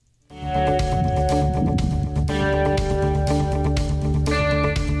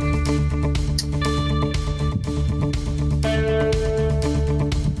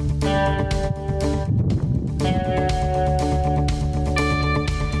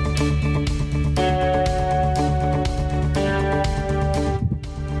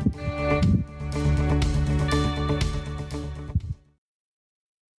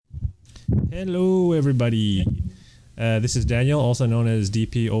Hello, everybody. This is Daniel, also known as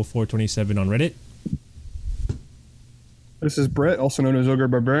DP0427 on Reddit. This is Brett, also known as Ogre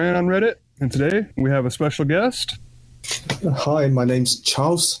Barbarian on Reddit. And today we have a special guest. Hi, my name's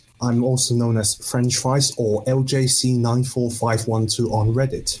Charles. I'm also known as French Fries or LJC94512 on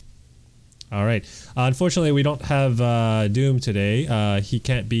Reddit. All right. Unfortunately, we don't have Doom today. He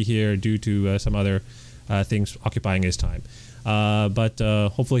can't be here due to some other things occupying his time. But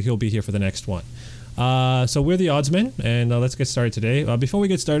hopefully he'll be here for the next one. So we're the Oddsmen, and let's get started today. Before we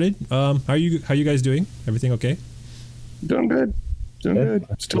get started, how are you guys doing? Everything okay? Doing good. Good.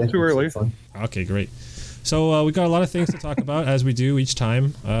 Still too early. Okay, great. So we got a lot of things to talk about, as we do each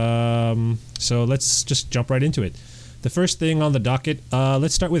time. So let's just jump right into it. The first thing on the docket,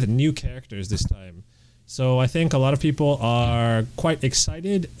 let's start with new characters this time. So I think a lot of people are quite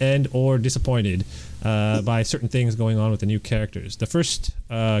excited and or disappointed by certain things going on with the new characters. The first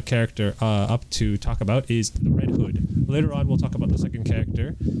character up to talk about is the Red Hood. Later on, we'll talk about the second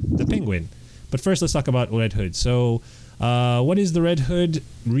character, the Penguin. But first, let's talk about Red Hood. So what is the Red Hood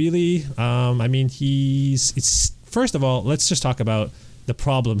really? I mean, first of all, let's just talk about the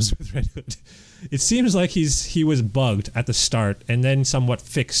problems with Red Hood. It seems like he was bugged at the start and then somewhat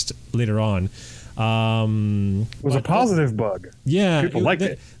fixed later on. It was a positive bug. Yeah, people liked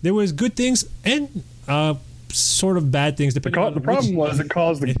it. There was good things and sort of bad things. The problem was it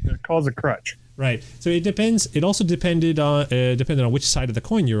caused a crutch. Right. So it depends. It also depended on which side of the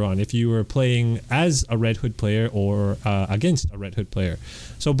coin you're on. If you were playing as a Red Hood player or against a Red Hood player.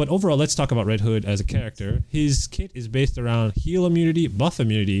 So, but overall, let's talk about Red Hood as a character. His kit is based around heal immunity, buff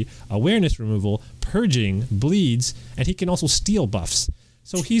immunity, awareness removal, purging, bleeds, and he can also steal buffs.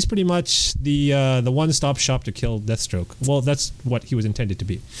 So he's pretty much the one-stop shop to kill Deathstroke. Well, that's what he was intended to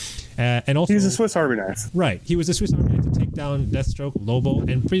be. And also, he's a Swiss Army knife. Right. He was a Swiss Army knife to take down Deathstroke, Lobo,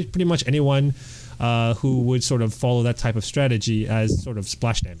 and pretty much anyone who would sort of follow that type of strategy as sort of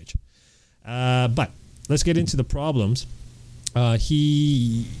splash damage. But let's get into the problems.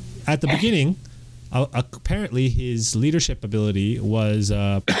 He, at the beginning, apparently his leadership ability was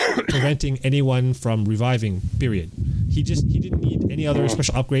preventing anyone from reviving, period. He didn't need any other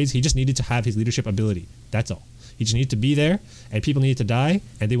special upgrades. He just needed to have his leadership ability. That's all. He just needed to be there, and people needed to die,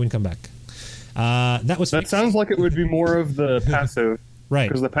 and they wouldn't come back. That sounds like it would be more of the passive. Right.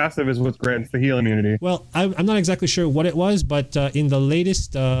 Because the passive is what grants the heal immunity. Well, I'm not exactly sure what it was, but in the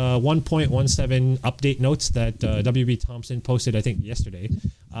latest 1.17 update notes that WB Thompson posted, I think, yesterday,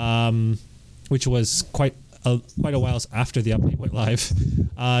 which was quite a while after the update went live,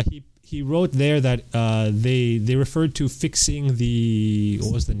 he wrote there that they referred to fixing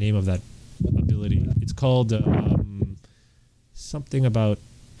what was the name of that ability? It's called something about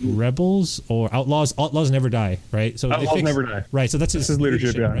rebels or outlaws. Outlaws never die, right? So outlaws never die. Right. So that's his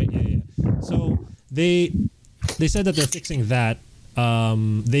leadership, yeah. Right? Yeah. So they said that they're fixing that.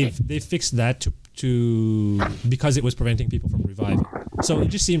 They fixed that to because it was preventing people from reviving. So it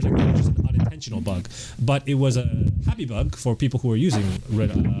just seems like it was just an unintentional bug, but it was a happy bug for people who were using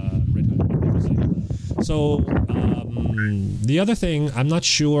Red Hood. So the other thing, I'm not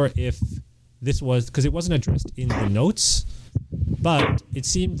sure if this was because it wasn't addressed in the notes, but it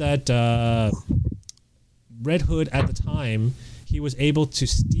seemed that Red Hood at the time, he was able to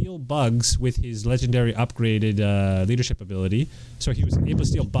steal bugs with his legendary upgraded leadership ability. So he was able to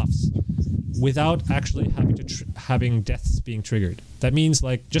steal buffs without actually having deaths being triggered. That means,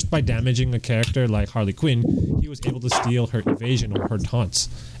 like, just by damaging a character like Harley Quinn, he was able to steal her evasion or her taunts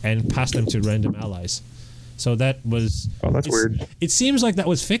and pass them to random allies. So that was... Oh, that's weird. It seems like that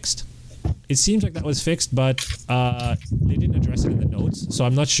was fixed. But they didn't address it in the notes, so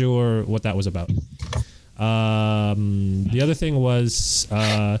I'm not sure what that was about. The other thing was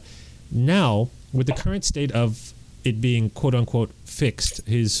now, with the current state of it being quote-unquote fixed,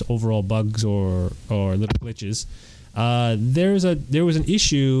 his overall bugs or little glitches, there was an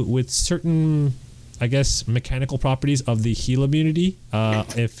issue with certain, I guess, mechanical properties of the heal immunity, I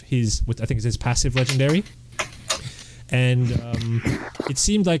think it's his passive legendary. And it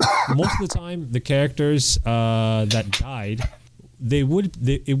seemed like most of the time the characters that died, it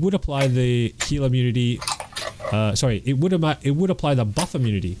would apply the heal immunity. It would apply the buff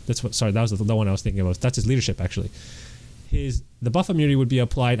immunity. That was the one I was thinking about. That's his leadership, actually. The buff immunity would be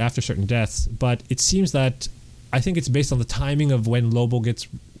applied after certain deaths, but it seems that I think it's based on the timing of when Lobo gets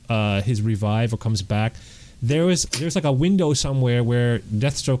his revive or comes back. There's like a window somewhere where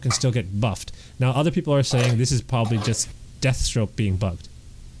Deathstroke can still get buffed. Now, other people are saying this is probably just Deathstroke being bugged.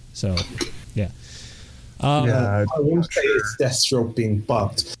 So, yeah. I won't say it's Deathstroke being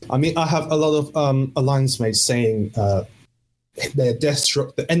bugged. I mean, I have a lot of alliance mates saying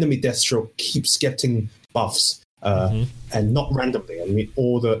the enemy Deathstroke keeps getting buffs, and not randomly. I mean, in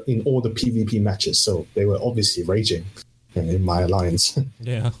all the PvP matches. So they were obviously raging in my alliance.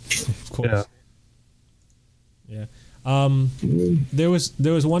 Yeah, of course. Yeah. There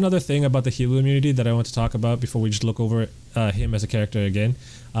was one other thing about the heal immunity that I want to talk about before we just look over him as a character again.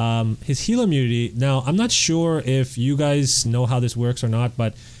 His heal immunity. Now, I'm not sure if you guys know how this works or not,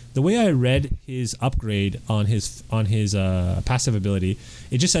 but the way I read his upgrade on his passive ability,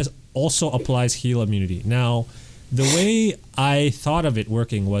 it just says also applies heal immunity. Now, the way I thought of it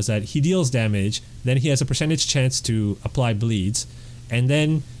working was that he deals damage, then he has a percentage chance to apply bleeds, and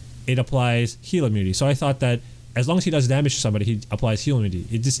then it applies heal immunity. So I thought that as long as he does damage to somebody, he applies heal immunity.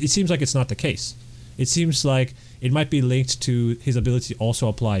 It seems like it's not the case. It seems like it might be linked to his ability to also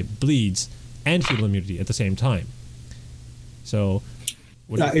apply bleeds and heal immunity at the same time. So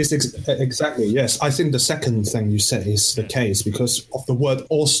that is exactly, yes. I think the second thing you said is the case because of the word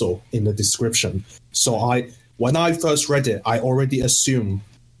also in the description. So when I first read it, I already assumed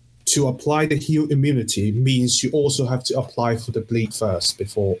to apply the heal immunity means you also have to apply for the bleed first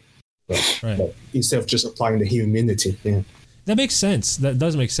before, instead of just applying the heal immunity. Yeah. That makes sense. That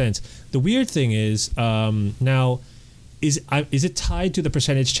does make sense. The weird thing is, now, is it tied to the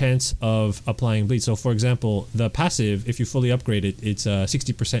percentage chance of applying bleeds? So, for example, the passive, if you fully upgrade it, it's a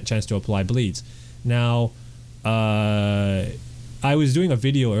 60% chance to apply bleeds. Now, I was doing a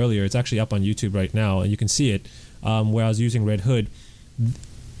video earlier. It's actually up on YouTube right now, and you can see it, where I was using Red Hood.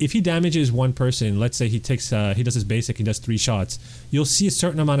 If he damages one person, let's say he does his basic, he does 3 shots, you'll see a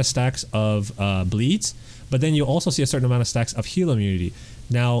certain amount of stacks of bleeds, but then you'll also see a certain amount of stacks of heal immunity.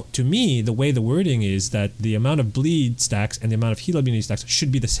 Now, to me, the way the wording is that the amount of bleed stacks and the amount of heal immunity stacks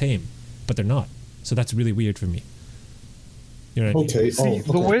should be the same, but they're not. So that's really weird for me. You know what I mean? See,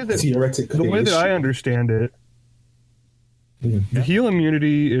 the way that I understand it, the heal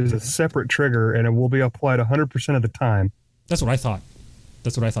immunity is a separate trigger, and it will be applied 100% of the time. That's what I thought.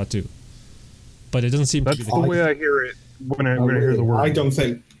 That's what I thought too. But it doesn't seem to be the way I hear it when I hear the word. I don't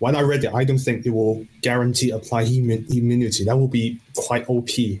think, when I read it, I don't think it will guarantee apply immunity. That will be quite OP,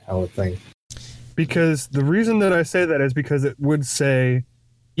 I would think. Because the reason that I say that is because it would say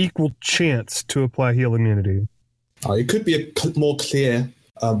equal chance to apply heal immunity. It could be a more clear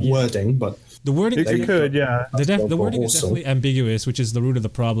wording, but the wording it could, yeah. The wording is definitely ambiguous, which is the root of the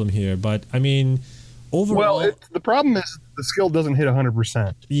problem here. But I mean, overall, well, the problem is the skill doesn't hit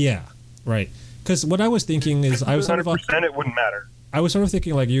 100%. Yeah, right. Because what I was thinking is, I was 100%, it wouldn't matter. I was sort of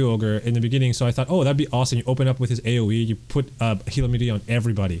thinking like you, Ogre, in the beginning. So I thought, oh, that'd be awesome. You open up with his AOE, you put heal immunity on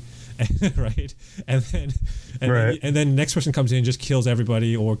everybody, right? And then next person comes in and just kills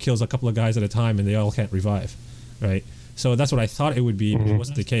everybody, or kills a couple of guys at a time, and they all can't revive, right? So that's what I thought it would be. But it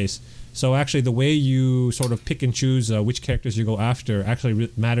wasn't the case. So actually, the way you sort of pick and choose which characters you go after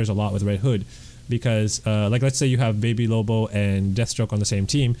actually matters a lot with Red Hood. Because, like, let's say you have Baby Lobo and Deathstroke on the same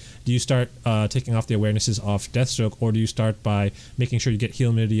team. Do you start taking off the awarenesses off Deathstroke, or do you start by making sure you get heal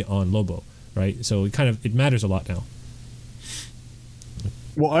immunity on Lobo, right? So it matters a lot now.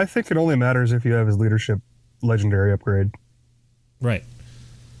 Well, I think it only matters if you have his leadership legendary upgrade. Right.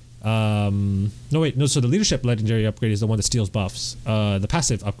 No, so the leadership legendary upgrade is the one that steals buffs. The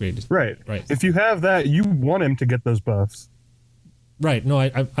passive upgrade. Right. Right. If you have that, you want him to get those buffs. Right. No,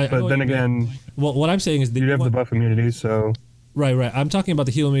 But then again, well, what I'm saying is that you have the buff immunity, so right. I'm talking about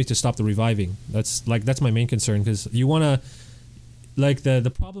the heal immunity to stop the reviving. That's my main concern, because you want to, like,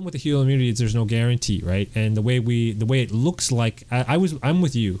 the problem with the heal immunity is there's no guarantee, right? And the way it looks like, I'm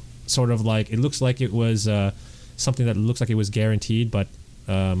with you. Sort of like it looks like it was something that looks like it was guaranteed, but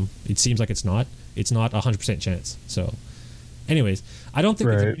it seems like it's not. It's not 100% chance. So. Anyways, I don't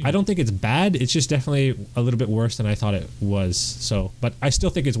think it's bad. It's just definitely a little bit worse than I thought it was. So, but I still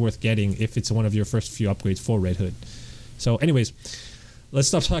think it's worth getting if it's one of your first few upgrades for Red Hood. So, anyways, let's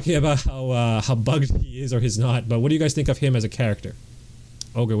stop talking about how bugged he is or he's not. But what do you guys think of him as a character?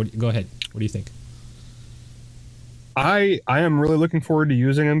 Ogre, go ahead. What do you think? I am really looking forward to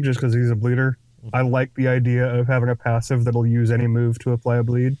using him just because he's a bleeder. I like the idea of having a passive that'll use any move to apply a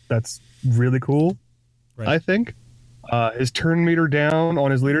bleed. That's really cool. Right. I think. His turn meter down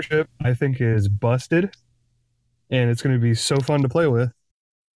on his leadership, I think, is busted, and it's going to be so fun to play with.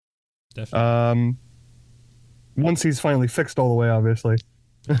 Definitely. Once he's finally fixed all the way, obviously.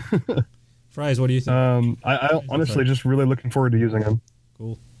 Fries, what do you think? I honestly just really looking forward to using him.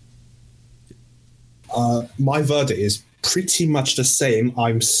 Cool. My verdict is pretty much the same.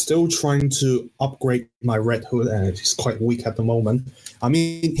 I'm still trying to upgrade my Red Hood, and it's quite weak at the moment. I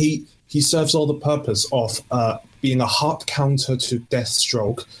mean, he serves all the purpose of being a hard counter to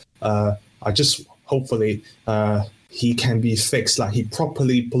Deathstroke. I just hopefully he can be fixed. Like he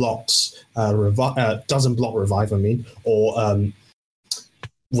properly blocks, doesn't block revive. I mean, or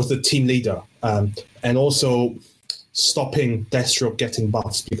with the team leader, and also stopping Deathstroke getting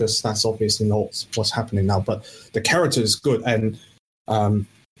buffs, because that's obviously not what's happening now. But the character is good, and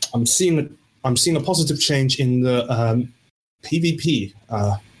I'm seeing a positive change in the PvP,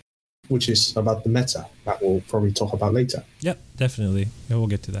 which is about the meta that we'll probably talk about later. Yep, definitely. Yeah, we'll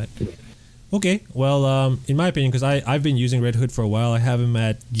get to that. Okay, well, in my opinion, because I've been using Red Hood for a while, I have him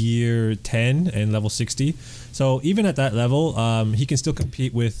at gear 10 and level 60. So even at that level, he can still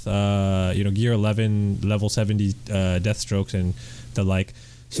compete with, gear 11, level 70 Deathstrokes and the like.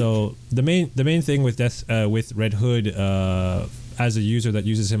 So the main thing with with Red Hood, as a user that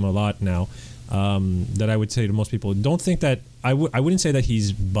uses him a lot now, that I would say to most people, don't think that I wouldn't say that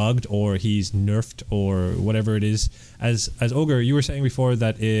he's bugged or he's nerfed or whatever it is. As Ogre, you were saying before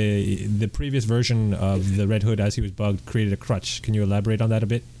that the previous version of the Red Hood, as he was bugged, created a crutch. Can you elaborate on that a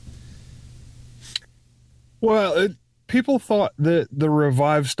bit? Well, people thought that the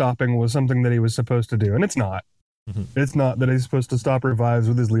revive stopping was something that he was supposed to do, and it's not. Mm-hmm. It's not that he's supposed to stop revives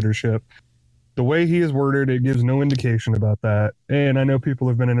with his leadership. The way he is worded, it gives no indication about that. And I know people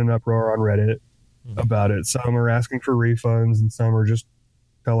have been in an uproar on Reddit about it. Some are asking for refunds, and some are just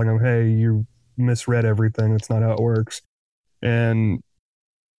telling him, hey, you misread everything. That's not how it works. And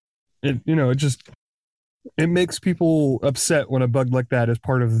it makes people upset when a bug like that is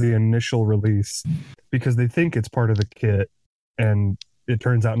part of the initial release, because they think it's part of the kit and it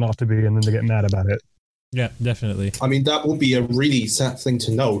turns out not to be, and then they get mad about it. Yeah, definitely. I mean, that would be a really sad thing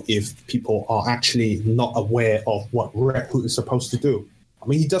to know if people are actually not aware of what Red Hood is supposed to do. I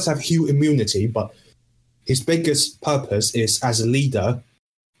mean, he does have hue immunity, but his biggest purpose is, as a leader,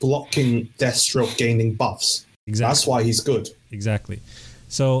 blocking Deathstroke gaining buffs. Exactly. That's why he's good. Exactly.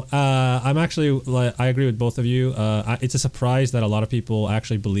 So I'm actually, I agree with both of you. It's a surprise that a lot of people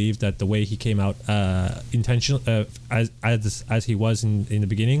actually believe that the way he came out intentional, as he was in the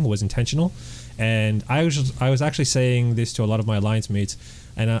beginning, was intentional. And I was actually saying this to a lot of my alliance mates,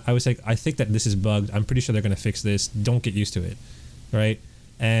 and I was like, I think that this is bugged. I'm pretty sure they're going to fix this. Don't get used to it, right?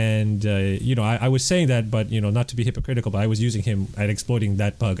 And I was saying that, but not to be hypocritical, but I was using him and exploiting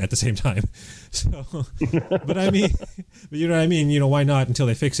that bug at the same time. So, but I mean, you know what I mean? Why not until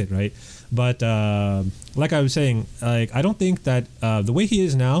they fix it, right? But like I was saying, I don't think that the way he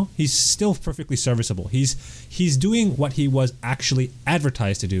is now, he's still perfectly serviceable. He's doing what he was actually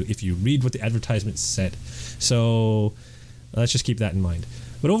advertised to do, if you read what the advertisement said. So let's just keep that in mind.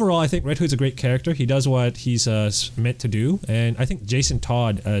 But overall, I think Red Hood's a great character. He does what he's meant to do, and I think Jason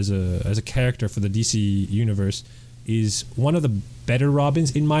Todd as a character for the DC universe is one of the better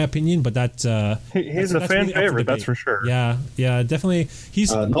Robins in my opinion. But he's a fan really favorite, that's for sure. Yeah, definitely.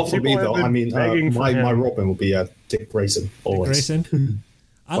 He's not for me though. I mean, my Robin will be Dick Grayson always. Dick Grayson.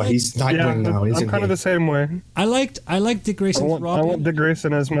 But he's Nightwing now, isn't he? I'm kind of the same way. I like Dick Grayson's Robin. I want Dick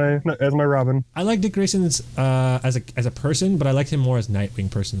Grayson as my Robin. I like Dick Grayson's as a person, but I liked him more as Nightwing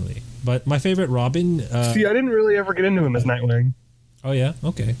personally. But my favorite Robin. See, I didn't really ever get into him as Nightwing. Oh yeah,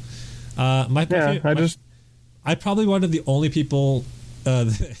 okay. I'm probably one of the only people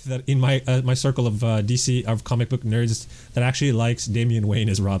that in my circle of DC of comic book nerds that actually likes Damian Wayne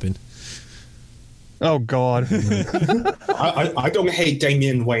as Robin. Oh God! I don't hate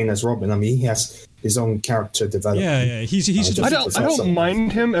Damian Wayne as Robin. I mean, he has his own character development. Yeah. He's I don't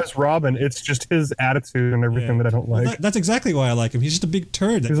mind him as Robin. It's just his attitude and everything that I don't like. That's exactly why I like him. He's just a big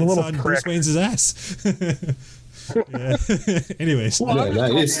turd that gets on Bruce Wayne's ass. Yeah. Anyways,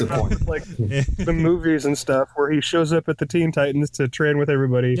 that is the point. Like the movies and stuff where he shows up at the Teen Titans to train with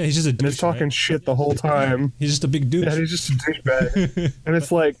everybody. Yeah, he's just and he's talking shit the whole time. He's just a big douche. Yeah, he's just a douchebag. And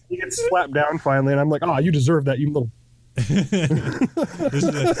it's like he gets slapped down finally, and I'm like, you deserve that, you little.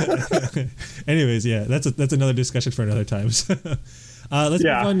 Anyways, yeah, that's another discussion for another time.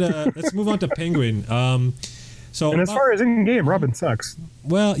 Let's move on to Penguin. And as far as in game, Robin sucks.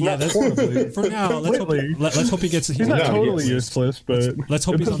 Well, yeah, that's for now. Let's hope he gets. He's not totally useless, but let's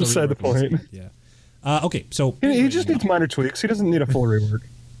hope he's on beside the point. Yeah. Okay, so he just needs minor tweaks. He doesn't need a full rework.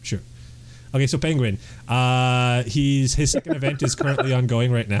 Sure. Okay, so Penguin, his second event is currently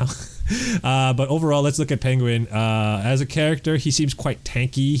ongoing right now, but overall, let's look at Penguin. As a character, he seems quite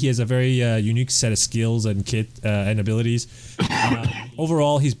tanky. He has a very unique set of skills and kit and abilities.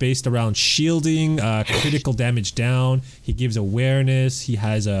 Overall, he's based around shielding, critical damage down. He gives awareness. He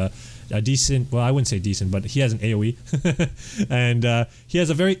has a decent, well, I wouldn't say decent, but he has an AoE, and he has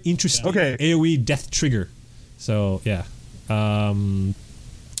a very interesting AoE death trigger. So yeah.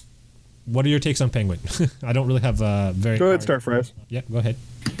 What are your takes on Penguin? I don't really have very. Go ahead, start, Fries. Yeah, go ahead.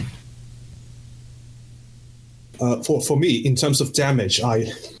 for me, in terms of damage,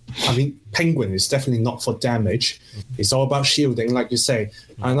 I mean, Penguin is definitely not for damage. It's all about shielding, like you say.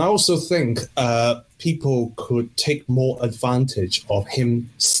 And I also think people could take more advantage of him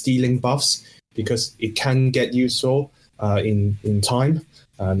stealing buffs, because it can get useful in time,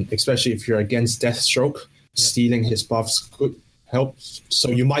 especially if you're against Deathstroke. Stealing his buffs could help. So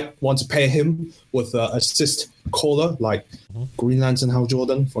you might want to pair him with assist caller like Green Lantern Hal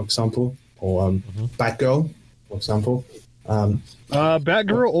Jordan, for example, or Batgirl, for example.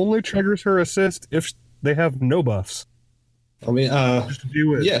 Batgirl only triggers her assist if they have no buffs. I mean,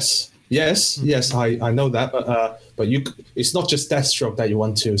 yes, I know that, but it's not just Deathstroke that you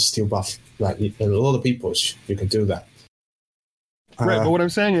want to steal buff. Like a lot of people, you can do that. Right, but what I'm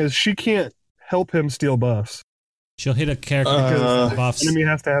saying is she can't help him steal buffs. She'll hit a character because buffs. Enemy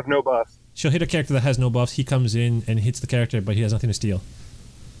has to have no buffs. She'll hit a character that has no buffs. He comes in and hits the character, but he has nothing to steal.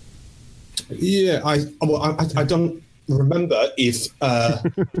 Yeah, I don't remember if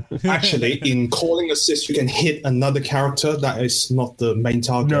actually in calling assist you can hit another character that is not the main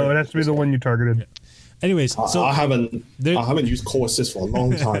target. No, it has to be the one you targeted. Yeah. Anyways, so I haven't used call assist for a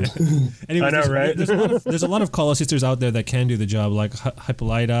long time. Anyways, I know, right? There's a lot of call assisters out there that can do the job, like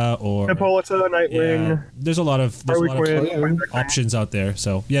Hippolyta or Hippolyta, Nightwing. Yeah, there's a lot of options out there.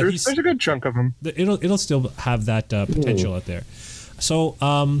 So yeah, there's a good chunk of them. It'll still have that potential out there. So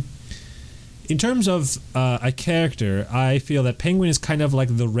in terms of a character, I feel that Penguin is kind of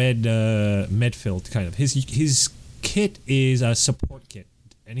like the red Medfield kind of. His kit is a support kit,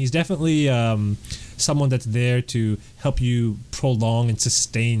 and he's definitely someone that's there to help you prolong and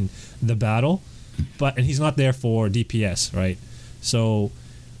sustain the battle, and he's not there for DPS, right? So,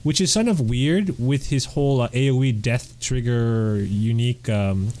 which is kind of weird with his whole AoE death trigger unique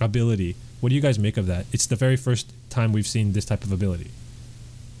ability. What do you guys make of that? It's the very first time we've seen this type of ability.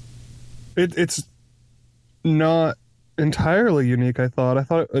 It's not entirely unique, I thought. I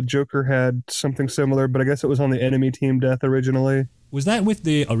thought a Joker had something similar, but I guess it was on the enemy team death originally. Was that with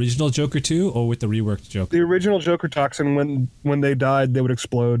the original Joker too, or with the reworked Joker? The original Joker toxin, when they died, they would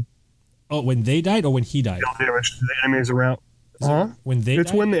explode. Oh, when they died or when he died? Deal damage to the enemies around. When they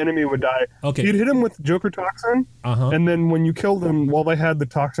It's died? when the enemy would die. Okay. You'd hit him with Joker toxin, and then when you killed them while they had the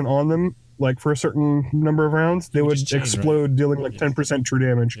toxin on them, like for a certain number of rounds, they would explode, right? Dealing like 10% true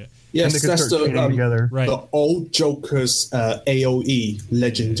damage. Yeah. Yes, and they that's together. Right. The old Joker's AoE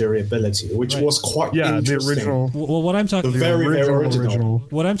legendary ability, which was quite interesting. The original. Well, what I'm talking very original.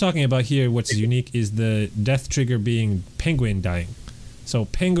 What I'm talking about here, what's unique, is the death trigger being Penguin dying. So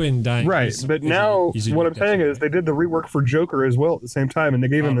Penguin dying. Right, but now what I'm saying is they did the rework for Joker as well at the same time, and they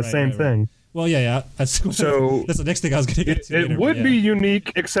gave him the same thing. Well, yeah. That's the next thing I was going to get to. It would be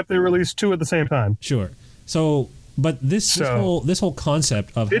unique, except they released two at the same time. Sure. So, but this whole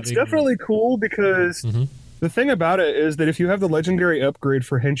concept of it's definitely cool because the thing about it is that if you have the legendary upgrade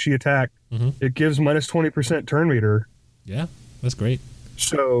for Henchy attack, it gives minus 20% turn meter. Yeah, that's great.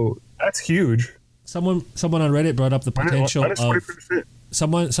 So that's huge. Someone on Reddit brought up the potential minus 20%.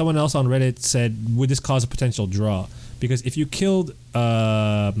 Someone else on Reddit said, would this cause a potential draw? Because if you killed,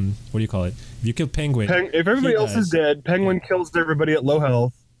 what do you call it? If you killed Penguin, if everybody else is dead, Penguin kills everybody at low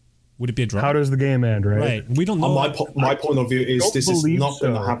health. Would it be a draw? How does the game end, right? Right. We don't know. My point of view is this is not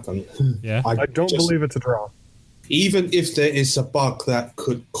going to happen. Yeah. I don't believe it's a draw. Even if there is a bug that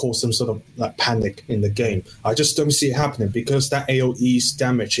could cause some sort of like panic in the game, I just don't see it happening because that AoE's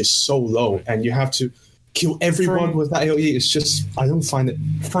damage is so low, and you have to kill everyone with that AoE. It's just, I don't find it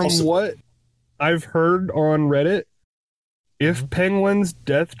possible. From what I've heard on Reddit, if Penguin's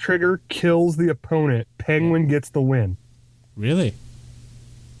death trigger kills the opponent, Penguin gets the win. Really?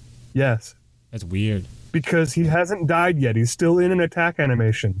 Yes. That's weird. Because he hasn't died yet. He's still in an attack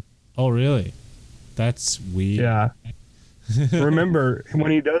animation. Oh, really? That's weird. Yeah. Remember, when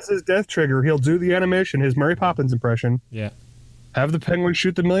he does his death trigger, he'll do the animation, his Mary Poppins impression. Yeah. Have the Penguin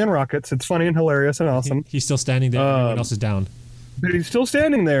shoot the million rockets. It's funny and hilarious and awesome. He's still standing there. Everyone else is down. But he's still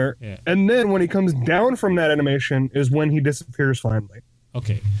standing there. Yeah. And then when he comes down from that animation is when he disappears finally.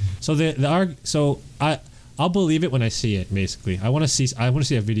 Okay. So I'll believe it when I see it. Basically, I want to see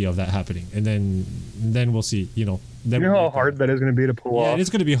a video of that happening, and then we'll see. Then you know how hard that is going to be to pull off. Yeah, it's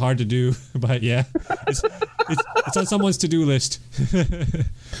going to be hard to do, but yeah, it's on someone's to-do list.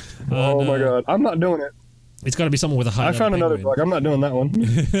 Oh my god, I'm not doing it. It's got to be someone with a high. I found another bug. I'm not doing that one.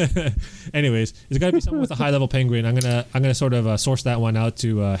 Anyways, it's got to be someone with a high level penguin. I'm gonna sort of source that one out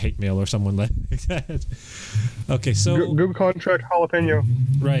to hate mail or someone like that. Okay, so Google contract jalapeno.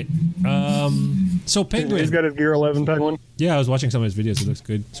 Right. So Penguin. He's got his Gear 11 Penguin. Yeah, I was watching some of his videos. It looks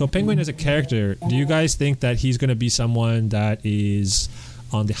good. So Penguin as a character, do you guys think that he's going to be someone that is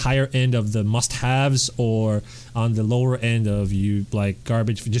on the higher end of the must-haves or on the lower end of you like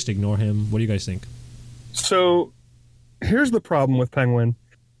garbage? Just ignore him. What do you guys think? So here's the problem with Penguin.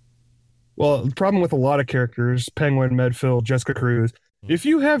 Well, the problem with a lot of characters, Penguin, Medfill, Jessica Cruz, if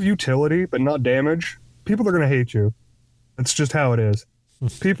you have utility but not damage, people are going to hate you. That's just how it is.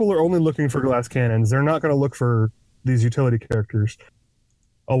 People are only looking for glass cannons. They're not going to look for these utility characters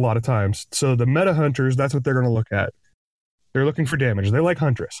a lot of times. So the meta hunters, that's what they're going to look at. They're looking for damage. They like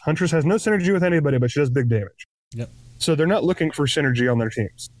Huntress. Huntress has no synergy with anybody, but she does big damage. Yep. So they're not looking for synergy on their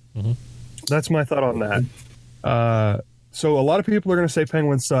teams. Mm-hmm. That's my thought on that. So a lot of people are going to say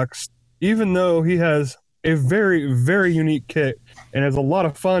Penguin sucks, even though he has a very, very unique kit and is a lot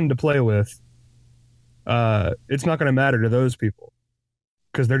of fun to play with. It's not going to matter to those people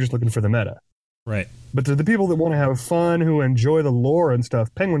because they're just looking for the meta. Right. But to the people that want to have fun, who enjoy the lore and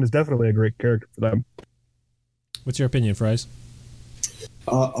stuff, Penguin is definitely a great character for them. What's your opinion, Fries?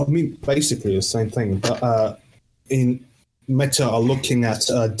 I mean, basically the same thing. But in meta are looking at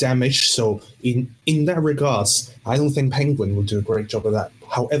damage, so in that regards, I don't think Penguin will do a great job of that.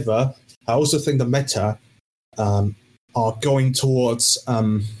 However, I also think the meta are going towards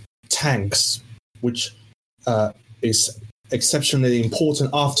tanks, which is exceptionally important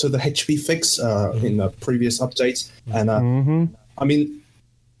after the HP fix in the previous update. And I mean,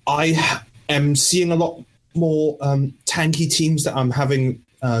 I am seeing a lot more tanky teams that I'm having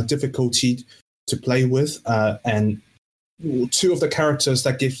difficulty to play with, and two of the characters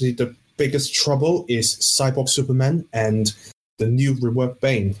that gives me the biggest trouble is Cyborg Superman and the new reworked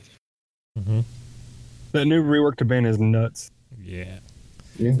Bane. Mm-hmm. That new rework to Bane is nuts. Yeah.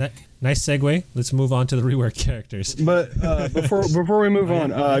 Nice segue. Let's move on to the reworked characters. But before we move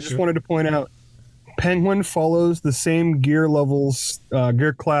on, I just wanted to point out, Penguin follows the same gear levels,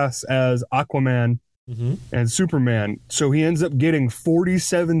 gear class as Aquaman and Superman. So he ends up getting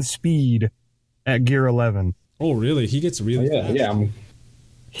 47 speed at gear 11. Oh, really? He gets really fast? Yeah.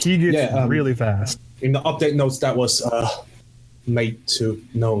 He gets really fast. In the update notes, that was made to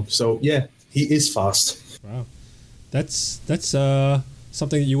know. So, yeah, he is fast. Wow. That's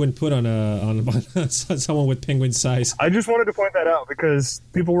something that you wouldn't put on someone with Penguin size. I just wanted to point that out because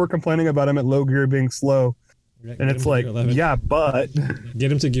people were complaining about him at low gear being slow. And it's like, yeah, but...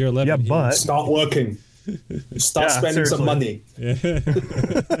 Get him to gear 11. Yeah, but... Start working. Start spending some money. Yeah.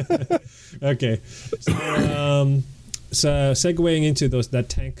 Okay. So segueing into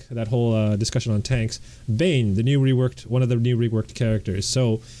that whole discussion on tanks, Bane, one of the new reworked characters.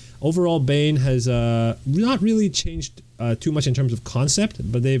 So overall, Bane has not really changed too much in terms of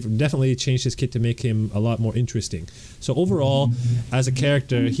concept, but they've definitely changed his kit to make him a lot more interesting. So overall, as a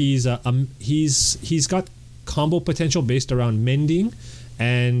character, he's got combo potential based around mending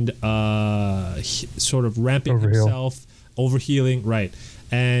and sort of ramping himself, overhealing, right.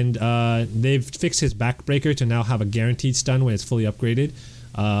 And they've fixed his backbreaker to now have a guaranteed stun when it's fully upgraded.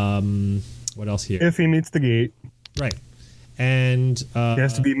 What else here? If he meets the gate. Right. And he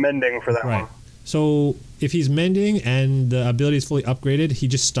has to be mending for that one. So if he's mending and the ability is fully upgraded, he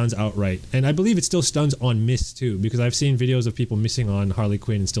just stuns outright. And I believe it still stuns on miss too, because I've seen videos of people missing on Harley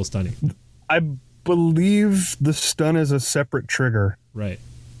Quinn and still stunning. I believe the stun is a separate trigger. Right.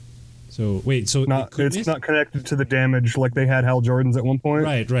 So wait, so it's not connected to the damage like they had Hal Jordan's at one point.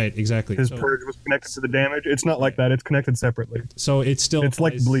 Right, exactly. His purge was connected to the damage. It's not like that. It's connected separately. So it's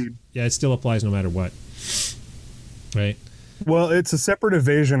like bleed. Yeah, it still applies no matter what. Right. Well, it's a separate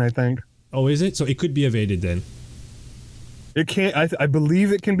evasion, I think. Oh, is it? So it could be evaded then. It can't. I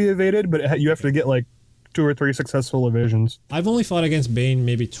believe it can be evaded, but you have to get like 2 or 3 successful evasions. I've only fought against Bane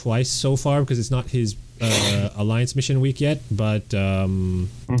maybe twice so far because it's not his Alliance mission week yet. But yeah,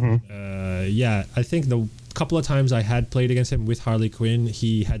 I think the couple of times I had played against him with Harley Quinn,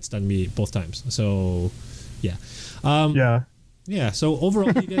 he had stunned me both times. So yeah, yeah. So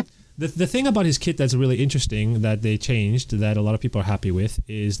overall, he did. The thing about his kit that's really interesting that they changed that a lot of people are happy with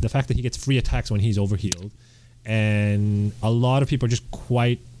is the fact that he gets free attacks when he's overhealed, and a lot of people are just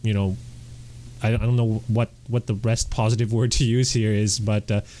quite, I don't know what the best positive word to use here is,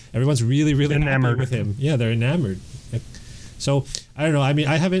 but everyone's really enamored happy with him. Yeah, they're enamored. So I don't know. I mean,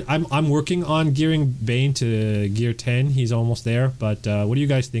 I'm working on gearing Bane to gear 10. He's almost there. But what do you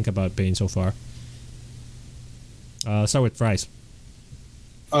guys think about Bane so far? Start with Fries.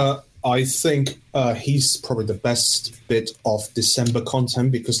 I think he's probably the best bit of December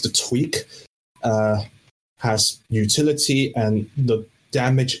content because the tweak has utility and the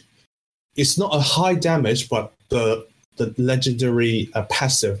damage. It's not a high damage, but the legendary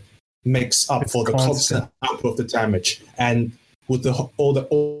passive makes up for the constant output of the damage. And with all the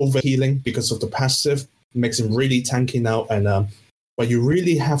overhealing because of the passive, makes him really tanky now. And but you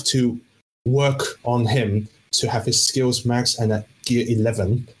really have to work on him to have his skills max and at gear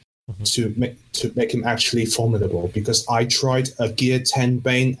 11 to make him actually formidable. Because I tried a gear 10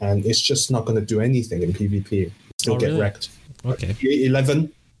 Bane and it's just not going to do anything in PvP. Still get wrecked. Okay. But gear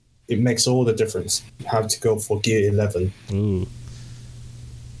 11, it makes all the difference. You have to go for gear 11. Ooh.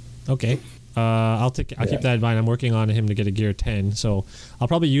 Okay. I'll keep that in mind. I'm working on him to get a gear 10, so I'll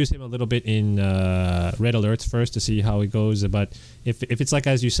probably use him a little bit in red alerts first to see how he goes. But if it's like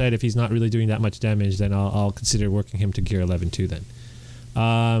as you said, if he's not really doing that much damage, then I'll consider working him to gear 11 too. Then,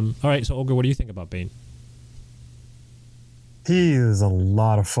 all right. So Ogre, what do you think about Bane? He is a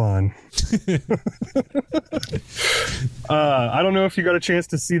lot of fun. I don't know if you got a chance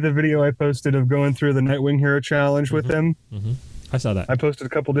to see the video I posted of going through the Nightwing Hero Challenge with him. Mm-hmm. I saw that. I posted a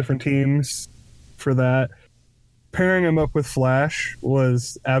couple different teams for that. Pairing him up with Flash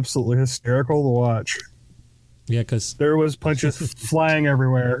was absolutely hysterical to watch. Yeah, because there was punches flying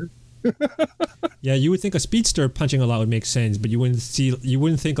everywhere. Yeah, you would think a speedster punching a lot would make sense, but you wouldn't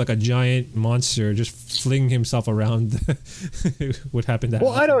think like a giant monster just fling himself around would happen that.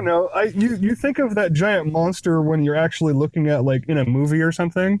 Well, often. I don't know. You think of that giant monster when you're actually looking at like in a movie or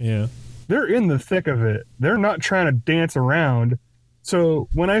something. Yeah. They're in the thick of it. They're not trying to dance around. So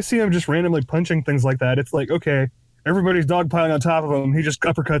when I see him just randomly punching things like that, it's like, okay, everybody's dogpiling on top of him. He just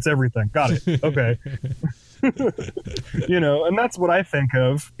uppercuts everything. Got it. Okay. And that's what I think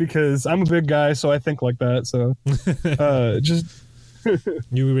of because I'm a big guy, so I think like that. So just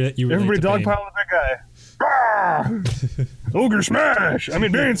you everybody dogpile the big guy. Ogre smash! I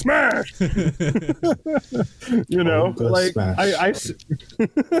mean, Bane smash! Like I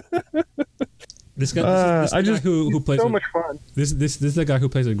this guy who plays so with, much fun. This is the guy who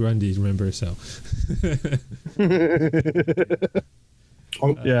plays with Grundy. Remember, so.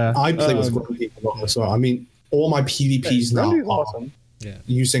 Yeah, I play with Grundy a lot as well. I mean, all my PvPs now are awesome.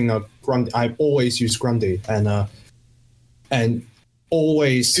 using Grundy. I always use Grundy and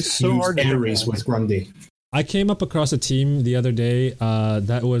always use Ares with Grundy. I came up across a team the other day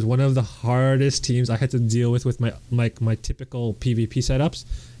that was one of the hardest teams I had to deal with my typical PvP setups.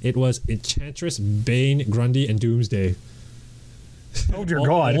 It was Enchantress, Bane, Grundy, and Doomsday. Oh dear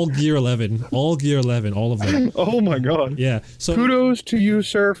God! All gear 11, all of them. Oh my God! Yeah. So kudos to you,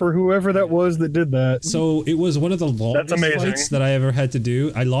 sir, for whoever that was that did that. So it was one of the longest fights that I ever had to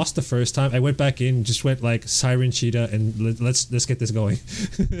do. I lost the first time. I went back in, just went like Siren Cheetah, and let's get this going.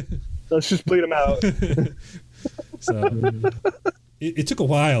 Let's just bleed him out. So it took a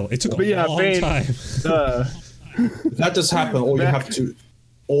while. It took a long time. That does happen.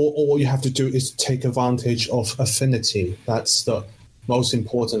 All you have to do is take advantage of affinity. That's the most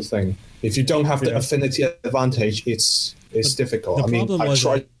important thing. If you don't have the affinity advantage, it's difficult. I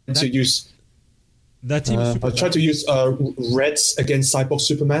tried to use that team. I tried to use Reds against Cyborg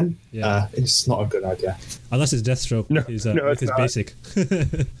Superman. Yeah, it's not a good idea. Unless it's Deathstroke with his basic.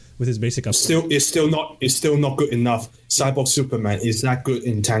 With his basic up. It's still not good enough. Cyborg Superman is that good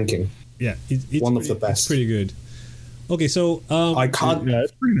in tanking. Yeah, it's one of the best. It's pretty good. Okay, so I can't. Yeah,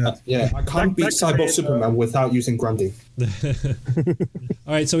 it's pretty nuts. I can't beat Cyborg Superman without using Grundy.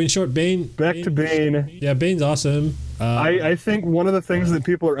 All right, so in short, Bane. Back to Bane. Yeah, Bane's awesome. I think one of the things that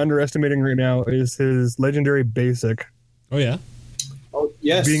people are underestimating right now is his legendary basic. Oh yeah. Oh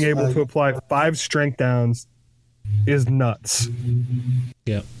yes. Being able to apply 5 strength downs is nuts.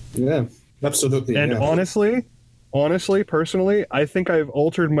 Yeah. Yeah. Absolutely. And honestly, personally, I think I've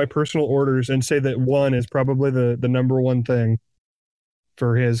altered my personal orders and say that 1 is probably the number one thing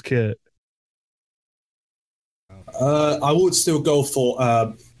for his kit. I would still go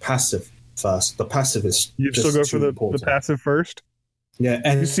for passive first. The passive is you still go for the passive first? Yeah,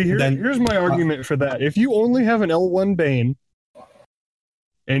 and you see, here's my argument for that. If you only have an L1 Bane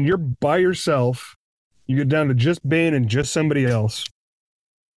and you're by yourself, you get down to just Bane and just somebody else,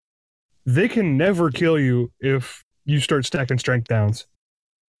 they can never kill you if you start stacking strength downs.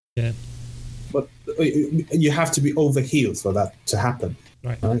 Yeah. But you have to be overhealed for that to happen.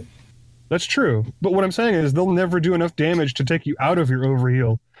 Right? That's true. But what I'm saying is they'll never do enough damage to take you out of your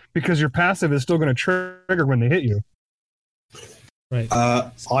overheal because your passive is still going to trigger when they hit you. Right.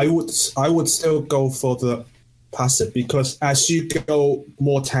 I would still go for the passive because as you go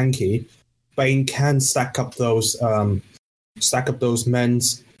more tanky, Bane can stack up those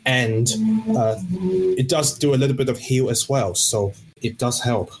mens, and it does do a little bit of heal as well, so it does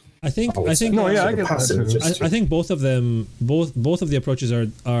help. I think both of the approaches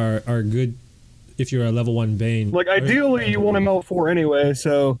are good if you're a level 1 Bane. Like, ideally, you want him L4 anyway,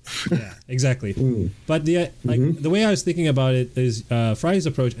 so... Yeah, exactly. But the way I was thinking about it is Fry's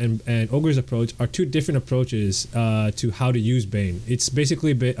approach and Ogre's approach are two different approaches to how to use Bane. It's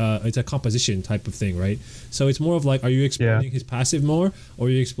basically it's a composition type of thing, right? So it's more of like, are you exploiting his passive more, or are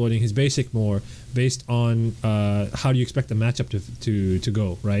you exploiting his basic more, based on how do you expect the matchup to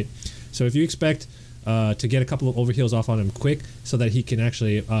go, right? So if you expect to get a couple of overheals off on him quick so that he can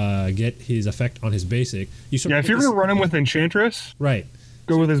actually get his effect on his basic. If you're going to run him with Enchantress, right,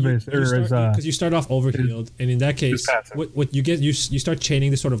 go with his basic. Because you start off overhealed, and in that case, what you get, you start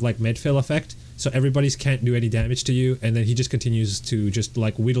chaining this sort of like medfill effect, so everybody's can't do any damage to you, and then he just continues to just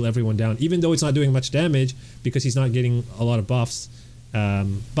like whittle everyone down, even though it's not doing much damage because he's not getting a lot of buffs.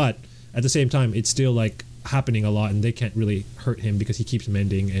 But at the same time, it's still like happening a lot, and they can't really hurt him because he keeps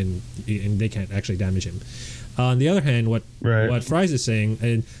mending, and they can't actually damage him. On the other hand, what Fries is saying,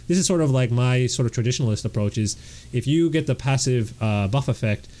 and this is sort of like my sort of traditionalist approach, is if you get the passive buff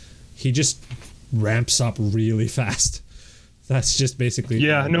effect, he just ramps up really fast. That's just basically...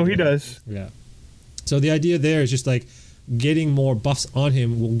 Yeah, no, he does. Yeah. So the idea there is just like getting more buffs on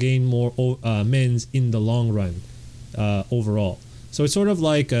him will gain more mends in the long run overall. So it's sort of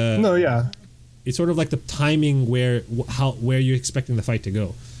like... It's sort of like the timing where you're expecting the fight to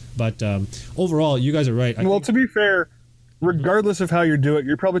go. But overall, you guys are right. To be fair, regardless of how you do it,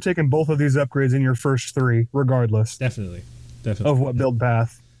 you're probably taking both of these upgrades in your first 3, regardless. Definitely. Of what build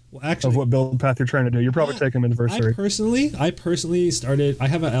path. Well, actually, of what build path you're trying to do. You're probably taking them in the first 3. I personally started... I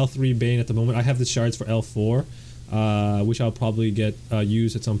have an L3 Bane at the moment. I have the shards for L4, which I'll probably get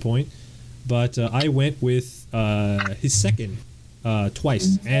used at some point. But I went with his second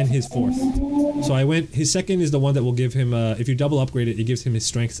twice, and his fourth. So his second is the one that will give him, if you double upgrade it, it gives him his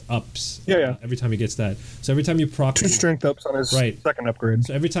strength ups. Every time he gets that. So every time you proc 2 strength ups on his second upgrade.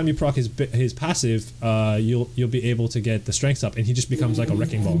 So every time you proc his passive, you'll be able to get the strength up, and he just becomes like a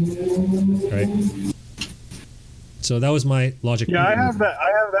wrecking ball. Right? So that was my logic. Yeah, I have that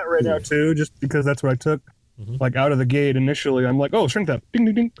right now too, just because that's what I took. Like out of the gate initially, I'm like, oh, strength up, ding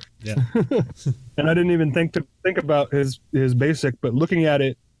ding ding. Yeah. And I didn't even think about his basic, but looking at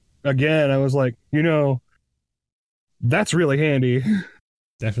it again, I was like, that's really handy.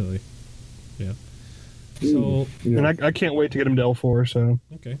 Definitely. Yeah. So, and I can't wait to get him to L4. So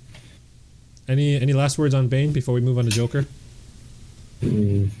okay. Any last words on Bane before we move on to Joker?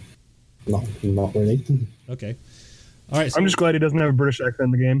 Not really. Okay. All right. So I'm just glad he doesn't have a British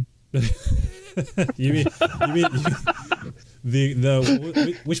accent in the game. you mean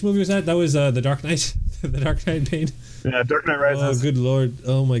the which movie was that? That was the Dark Knight, the Dark Knight Bane. Yeah, Dark Knight Rises. Oh, good lord!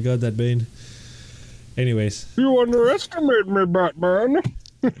 Oh my god, that Bane. Anyways, you underestimate me, Batman.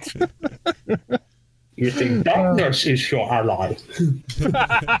 You think darkness is your ally?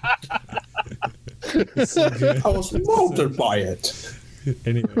 So good. I was molded by it.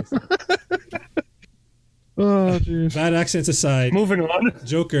 Anyways. Oh, jeez. Bad accents aside. Moving on.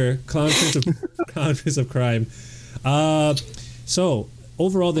 Joker, Clown Prince of Crime. So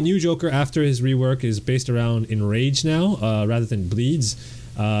overall, the new Joker after his rework is based around Enrage now, rather than Bleeds.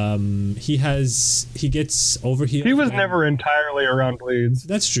 He gets overhealed. He was never entirely around Bleeds.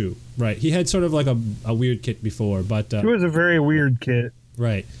 That's true, right? He had sort of like a weird kit before, but he was a very weird kit.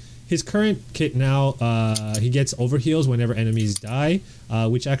 Right. His current kit now, he gets overheals whenever enemies die,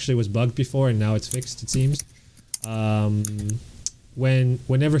 which actually was bugged before, and now it's fixed, it seems.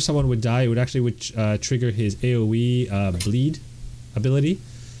 Whenever someone would die, it would actually trigger his AoE bleed ability,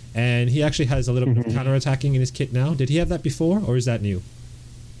 and he actually has a little bit of counterattacking in his kit now. Did he have that before, or is that new?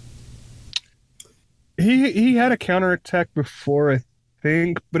 He had a counterattack before, I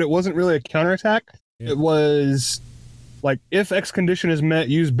think, but it wasn't really a counterattack. Yeah. It was... like, if X condition is met,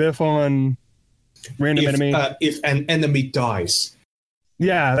 use Biff on random enemy. If an enemy dies.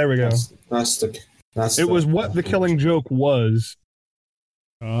 Yeah, there we go. It was what the killing joke was.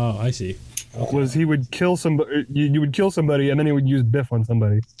 Oh, I see. Was he would kill somebody, you would kill somebody, and then he would use Biff on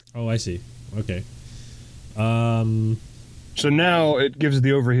somebody. Oh, I see. Okay. So now it gives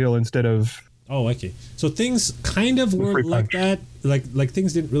the overheal instead of... Oh, okay. So things kind of were like that. Like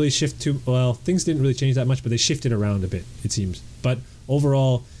things didn't really shift too well. Things didn't really change that much, but they shifted around a bit, it seems. But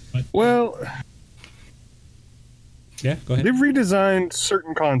overall, well, yeah, go ahead. They've redesigned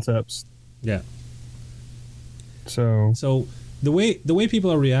certain concepts. Yeah. So the way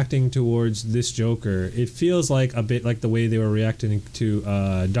people are reacting towards this Joker, it feels like a bit like the way they were reacting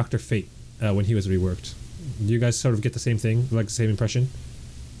to Dr. Fate when he was reworked. Do you guys sort of get the same thing, like the same impression?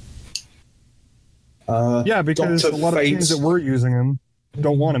 Yeah, because Dr. a lot of teams that were using him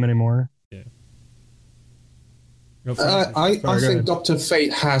don't want him anymore. Yeah. I think Dr.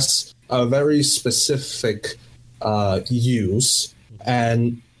 Fate has a very specific use,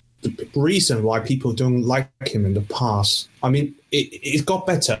 and the reason why people don't like him in the past. I mean, it got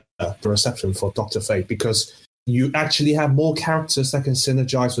better, the reception for Dr. Fate, because you actually have more characters that can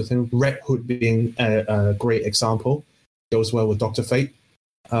synergize with him. Red Hood being a great example, goes well with Dr. Fate.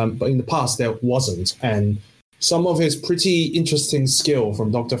 But in the past, there wasn't. And some of his pretty interesting skill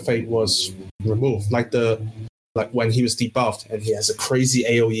from Dr. Fate was removed, like when he was debuffed and he has a crazy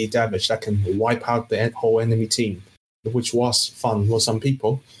AoE damage that can wipe out the whole enemy team, which was fun for some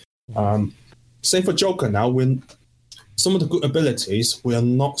people. Same for Joker now. When some of the good abilities, we are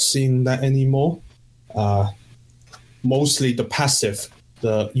not seeing that anymore. Mostly the passive,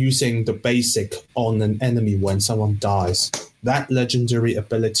 using the basic on an enemy when someone dies. That legendary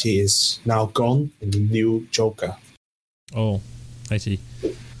ability is now gone in the new Joker. Oh, I see.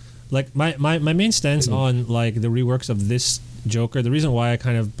 Like my main stance on like the reworks of this Joker, the reason why I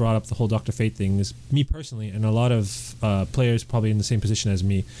kind of brought up the whole Dr. Fate thing is me personally, and a lot of players probably in the same position as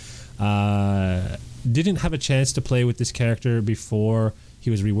me, didn't have a chance to play with this character before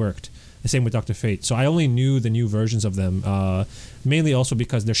he was reworked. The same with Dr. Fate. So I only knew the new versions of them, mainly also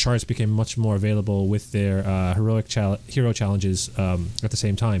because their shards became much more available with their hero challenges at the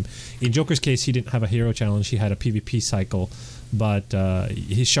same time. In Joker's case, he didn't have a hero challenge, he had a PvP cycle, but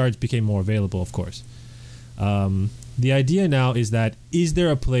his shards became more available, of course. The idea now is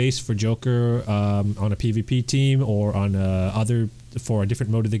there a place for Joker on a PvP team or on for a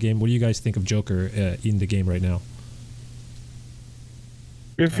different mode of the game? What do you guys think of Joker in the game right now?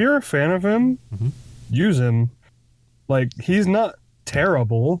 If you're a fan of him, use him. Like, he's not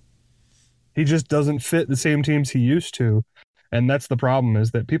terrible. He just doesn't fit the same teams he used to. And that's the problem,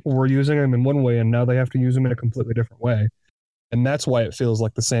 is that people were using him in one way and now they have to use him in a completely different way. And that's why it feels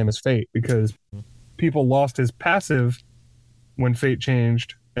like the same as Fate, because people lost his passive when Fate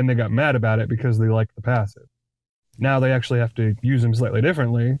changed and they got mad about it because they liked the passive. Now they actually have to use him slightly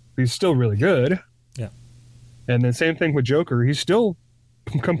differently. He's still really good. Yeah. And then same thing with Joker. He's still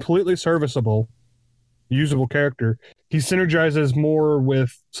completely serviceable, usable character. He synergizes more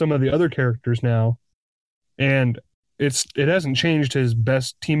with some of the other characters now, and it hasn't changed. His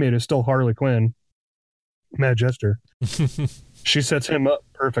best teammate is still Harley Quinn, Mad Jester. She sets him up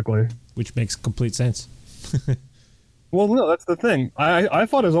perfectly, which makes complete sense. Well, no, that's the thing. I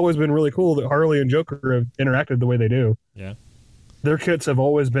thought it's always been really cool that Harley and Joker have interacted the way they do. Yeah, their kits have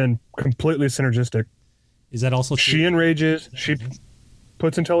always been completely synergistic. Is that also true? She enrages. She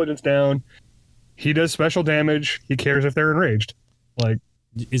puts intelligence down. He does special damage. He cares if they're enraged. Like,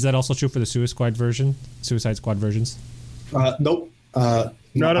 is that also true for the Suicide Squad versions? Nope. Not at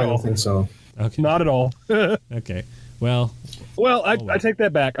all. I don't think so. Okay. Not at all. Okay. Well, I take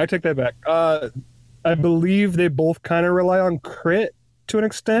that back. I believe they both kind of rely on crit to an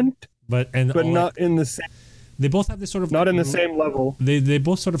extent, but not in the same. They both have this sort of not in the same level. They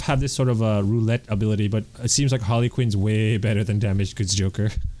both sort of have this sort of roulette ability, but it seems like Harley Quinn's way better than Damaged Goods Joker.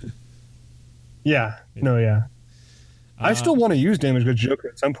 Yeah. I still want to use Damaged Goods Joker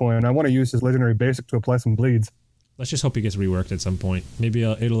at some point. I want to use his legendary basic to apply some bleeds. Let's just hope he gets reworked at some point. Maybe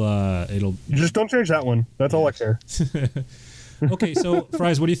it'll. Just don't change that one. That's all I care. Okay, so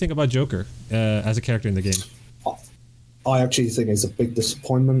Fries, what do you think about Joker as a character in the game? I actually think it's a big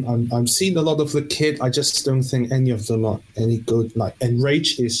disappointment. I'm seeing a lot of the kid. I just don't think any of them are any good. Like,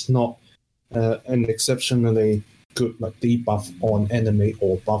 Enrage is not an exceptionally good like debuff on enemy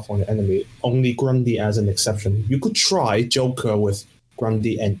or buff on enemy. Only Grundy as an exception. You could try Joker with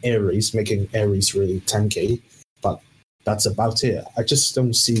Grundy and Ares, making Ares really tanky, but that's about it. I just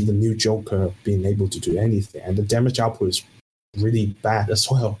don't see the new Joker being able to do anything, and the damage output is really bad as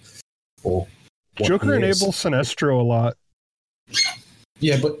well. Joker enables Sinestro a lot.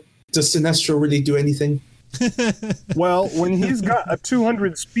 Yeah, but does Sinestro really do anything? Well, when he's got a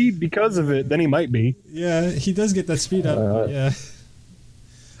 200 speed because of it, then he might be. Yeah, he does get that speed up. Yeah.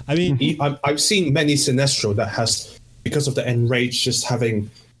 I mean, I've seen many Sinestro that has, because of the Enrage, just having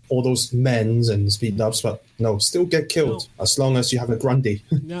all those mens and speed ups, but no, still get killed as long as you have a Grundy.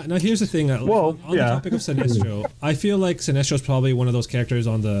 Now here's the thing. On the topic of Sinestro, I feel like Sinestro is probably one of those characters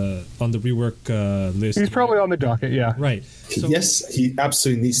on the rework list. He's probably on the docket, yeah. Right. So yes, he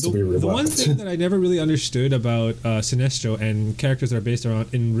absolutely needs to be reworked. The one thing that I never really understood about Sinestro and characters that are based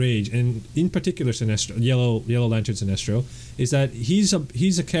around Enrage, and in particular Sinestro, Yellow Lantern Sinestro, is that he's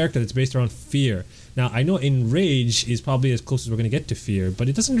a character that's based around fear. Now, I know Enrage is probably as close as we're going to get to fear, but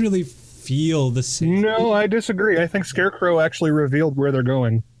it doesn't really feel the same. No, I disagree. I think Scarecrow actually revealed where they're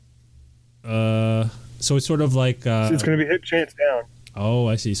going. So it's sort of like... it's going to be hit chance down. Oh,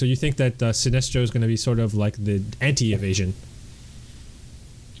 I see. So you think that Sinestro is going to be sort of like the anti-evasion?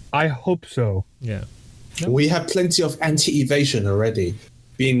 I hope so. Yeah. We have plenty of anti-evasion already,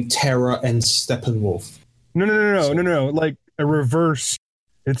 being Terra and Steppenwolf. No. Like a reverse.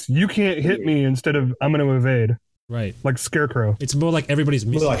 It's you can't hit me instead of I'm going to evade. Right. Like Scarecrow. It's more like everybody's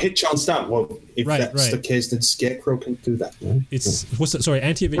missing. Well, hit chance down. Well, if that's the case, then Scarecrow can do that. No? It's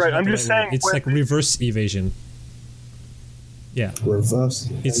anti-evasion. Right, I'm just saying. It's like reverse evasion. Yeah. Reverse.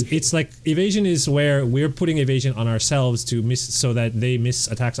 It's like evasion is where we're putting evasion on ourselves to miss, so that they miss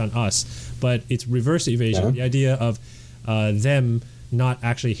attacks on us. But it's reverse evasion. Yeah. The idea of them not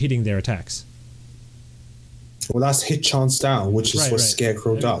actually hitting their attacks. Well, that's hit chance down, which is what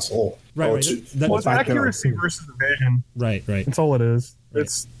Scarecrow does. It's accuracy versus evasion. Right. That's all it is. Right.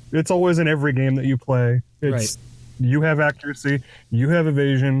 It's always in every game that you play. It's you have accuracy, you have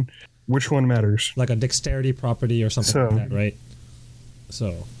evasion. Which one matters? Like a dexterity property or something like that, right?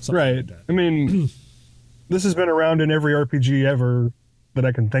 So right. Like that. I mean, this has been around in every RPG ever that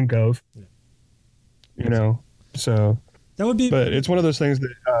I can think of. Yeah. You know, so that would be. But it's one of those things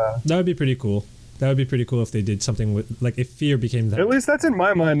that that would be pretty cool. That would be pretty cool if they did something with, like, if fear became that. At least that's in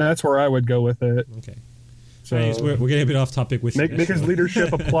my mind. That's where I would go with it. Okay. So anyways, we're getting a bit off topic with make his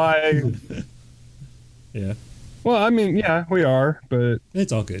leadership apply. Yeah. Well, I mean, yeah, we are, but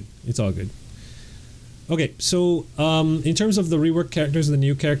it's all good. It's all good. Okay, so in terms of the rework characters and the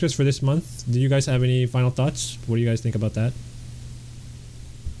new characters for this month, do you guys have any final thoughts? What do you guys think about that?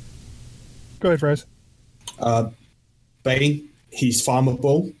 Go ahead, Fries. Bane, he's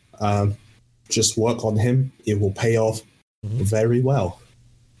farmable. Just work on him. It will pay off very well.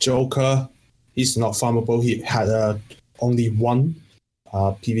 Joker, he's not farmable. He had only one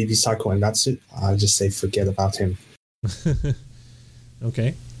PvP cycle, and that's it. I just say forget about him.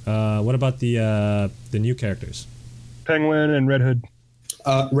 Okay. What about the new characters? Penguin and Red Hood.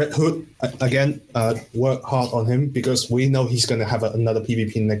 Red Hood, again, work hard on him because we know he's going to have another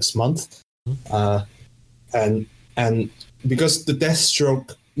PvP next month. And because the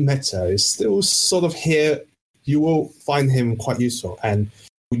Deathstroke meta is still sort of here, you will find him quite useful. And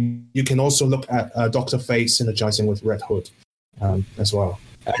you can also look at Dr. Fate synergizing with Red Hood as well.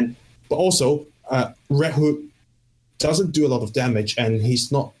 But also, Red Hood doesn't do a lot of damage, and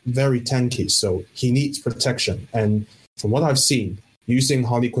he's not very tanky, so he needs protection. And from what I've seen, using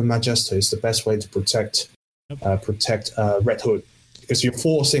Harley Quinn Majesta is the best way to protect Red Hood, because you're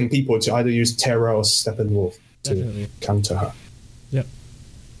forcing people to either use Terra or Steppenwolf to counter her. Yep.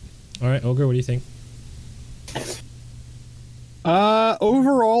 All right, Ogre, what do you think?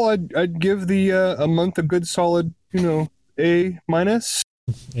 Overall, I'd give the a month a good solid, A minus.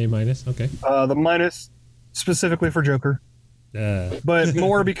 A minus, okay. The minus specifically for Joker, but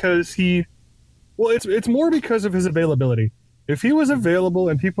more because it's more because of his availability. If he was available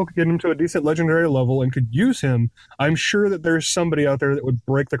and people could get him to a decent legendary level and could use him, I'm sure that there's somebody out there that would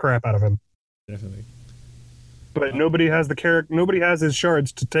break the crap out of him. Definitely. But nobody has the character. Nobody has his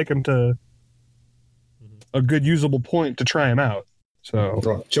shards to take him to a good usable point to try him out.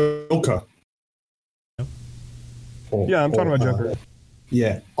 So Joker. Yeah, I'm talking about Joker.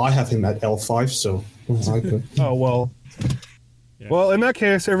 Yeah, I have him at L5, so. Oh well. Yeah. Well, in that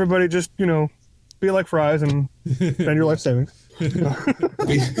case, everybody just be like Fries and spend your life savings.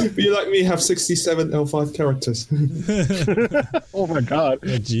 be like me, have 67 L5 characters. Oh my god!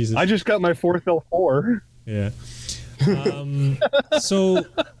 Oh, Jesus! I just got my 4th L4. Yeah. So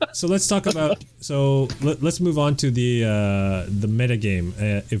let's talk about. So let's move on to the meta game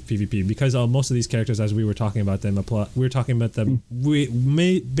of PvP, because most of these characters, as we were talking about them, we were talking about them. We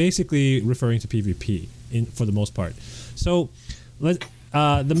may basically referring to PvP for the most part. So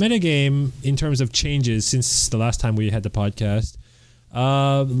the meta game in terms of changes since the last time we had the podcast.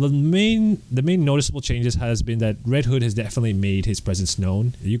 The main noticeable changes has been that Red Hood has definitely made his presence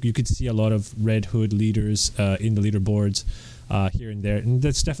known. You could see a lot of Red Hood leaders in the leaderboards here and there, and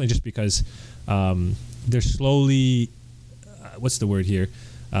that's definitely just because they're slowly what's the word here,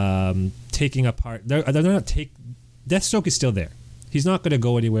 taking apart. They're not Deathstroke is still there. He's not going to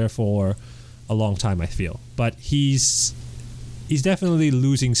go anywhere for a long time, I feel, but he's definitely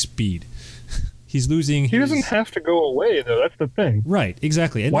losing speed. He's losing. He doesn't have to go away, though. That's the thing. Right.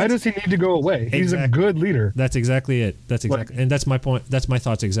 Exactly. And why does he need to go away? He's a good leader. That's exactly it. And that's my point. That's my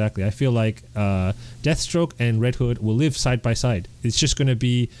thoughts exactly. I feel like Deathstroke and Red Hood will live side by side. It's just going to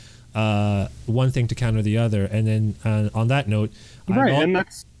be one thing to counter the other. And then on that note, right. And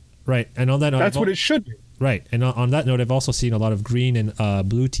that's right. And on that note, that's what it should be. Right, and on that note, I've also seen a lot of green and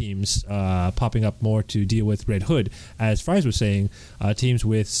blue teams popping up more to deal with Red Hood. As Fries was saying, teams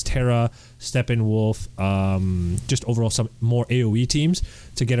with Terra, Steppenwolf, just overall some more AoE teams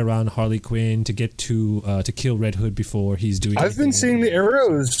to get around Harley Quinn, to get to kill Red Hood before he's doing. I've been seeing the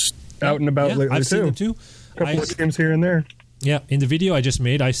arrows out and about lately I've seen them too. A couple of teams here and there. Yeah, in the video I just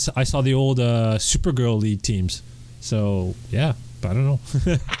made, I saw the old Supergirl League teams. So yeah, but I don't know.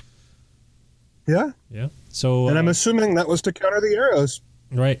 Yeah. Yeah. So and I'm assuming that was to counter the arrows.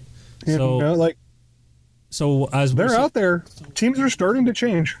 Right. So as they're out there, teams are starting to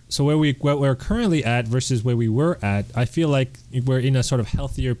change. So where we're currently at versus where we were at, I feel like we're in a sort of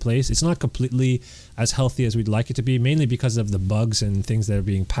healthier place. It's not completely as healthy as we'd like it to be, mainly because of the bugs and things that are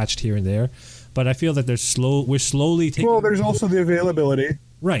being patched here and there. But I feel that we're slowly taking. Well, there's also the availability.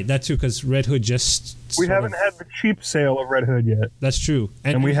 Right, that too, because Red Hood just. We haven't had the cheap sale of Red Hood yet. That's true,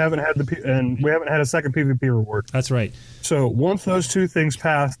 and we haven't had a second PvP reward. That's right. So once those two things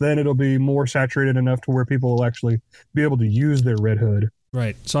pass, then it'll be more saturated enough to where people will actually be able to use their Red Hood.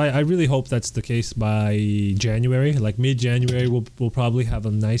 Right. So I really hope that's the case by January, like mid-January. We'll probably have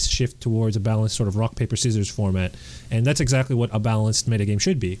a nice shift towards a balanced sort of rock paper scissors format, and that's exactly what a balanced metagame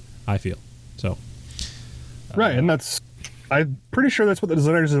should be. I feel so. Right, and I'm pretty sure that's what the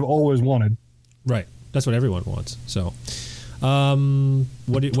designers have always wanted. Right. That's what everyone wants. So,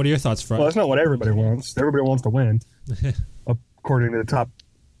 what are your thoughts, Fry? Well, that's not what everybody wants. Everybody wants to win, according to the top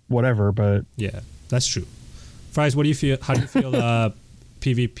whatever, but... Yeah, that's true. Fries, what do you feel? How do you feel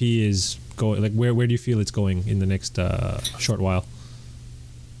PvP is going? Like, where do you feel it's going in the next short while?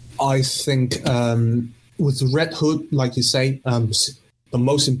 I think with Red Hood, like you say, the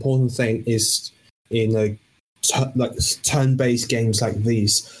most important thing is in a turn-based games like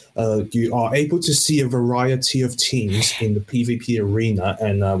these, you are able to see a variety of teams in the PvP arena,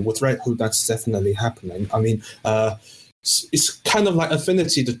 and with Red Hood, that's definitely happening. I mean, it's kind of like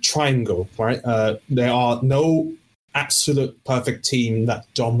Affinity, the triangle, right? There are no absolute perfect team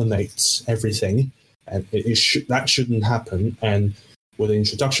that dominates everything, and that shouldn't happen. And with the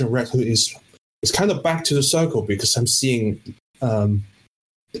introduction of Red Hood, it's kind of back to the circle, because I'm seeing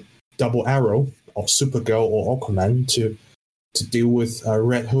Double Arrow or Supergirl or Aquaman to deal with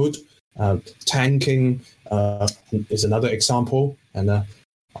Red Hood. Tanking is another example, and I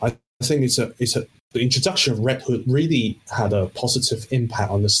think the introduction of Red Hood really had a positive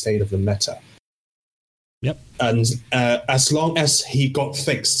impact on the state of the meta. Yep. And as long as he got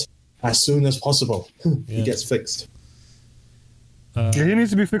fixed as soon as possible, he gets fixed. He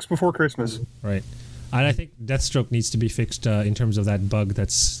needs to be fixed before Christmas. Right. And I think Deathstroke needs to be fixed in terms of that bug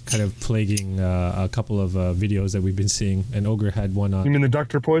that's kind of plaguing a couple of videos that we've been seeing. And Ogre had one on. You mean the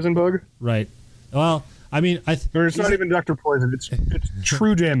Dr. Poison bug? Right. Well, I mean, or it's not even Dr. Poison. It's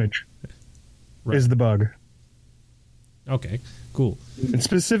true damage. Right. Is the bug. Okay. Cool. And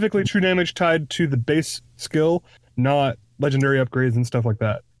specifically true damage tied to the base skill, not legendary upgrades and stuff like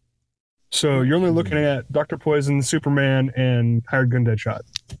that. So you're only looking at Dr. Poison, Superman, and Hired Gun Deadshot.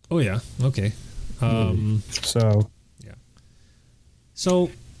 Oh yeah. Okay. So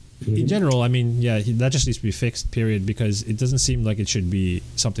in general, I mean, yeah, that just needs to be fixed, period, because it doesn't seem like it should be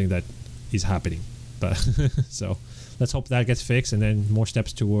something that is happening. But so let's hope that gets fixed, and then more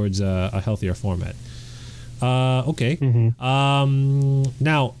steps towards a healthier format. Okay. Mm-hmm.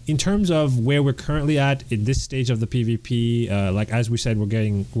 Now, in terms of where we're currently at in this stage of the PvP, like as we said, we're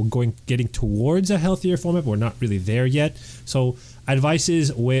getting towards a healthier format, but we're not really there yet. So,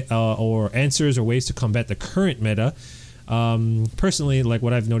 advices or answers or ways to combat the current meta. Personally, like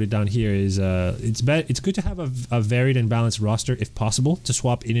what I've noted down here is it's good to have a varied and balanced roster if possible, to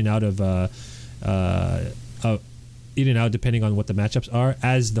swap in and out of depending on what the matchups are.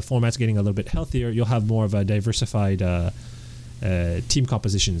 As the format's getting a little bit healthier, you'll have more of a diversified team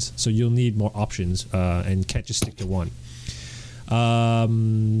compositions, so you'll need more options and can't just stick to one.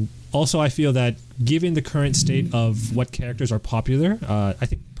 Also, I feel that given the current state of what characters are popular, I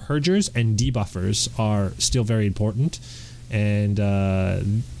think purgers and debuffers are still very important, and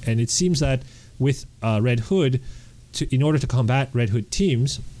it seems that with Red Hood, in order to combat Red Hood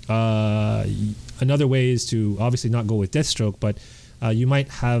teams, another way is to obviously not go with Deathstroke, but you might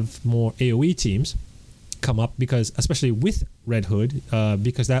have more AoE teams come up, because especially with Red Hood,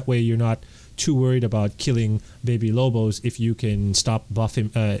 because that way you're not too worried about killing Baby Lobos if you can stop buff him,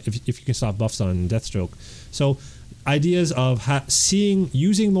 if you can stop buffs on Deathstroke. So ideas of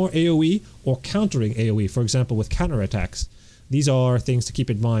using more AoE or countering AoE, for example, with counterattacks. These are things to keep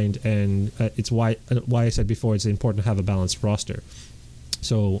in mind, and it's why I said before it's important to have a balanced roster.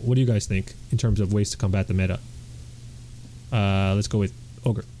 So what do you guys think in terms of ways to combat the meta? Let's go with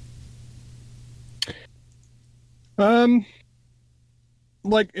Ogre. Um,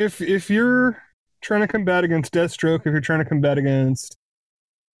 like if you're trying to combat against Deathstroke, if you're trying to combat against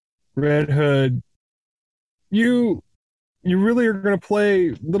Red Hood, you you really are going to play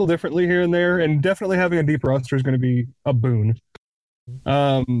a little differently here and there, and definitely having a deep roster is going to be a boon.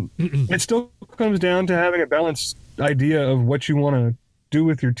 It still comes down to having a balanced idea of what you want to do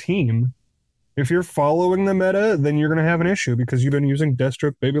with your team. If you're following the meta, then you're going to have an issue because you've been using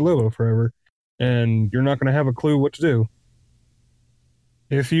Deathstroke Baby Lobo forever, and you're not going to have a clue what to do.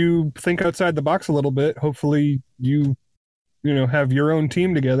 If you think outside the box a little bit, hopefully you have your own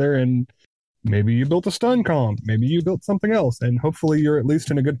team together, and maybe you built a stun comp, maybe you built something else, and hopefully you're at least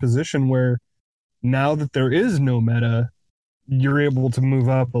in a good position where now that there is no meta, you're able to move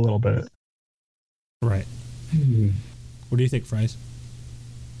up a little bit. Right. What do you think, Fries?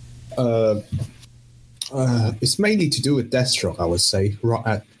 It's mainly to do with Deathstroke, I would say.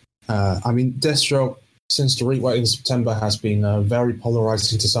 Deathstroke, since the rework in September, has been very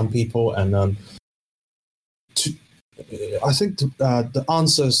polarizing to some people, and I think the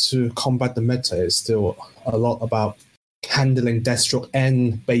answers to combat the meta is still a lot about handling Deathstroke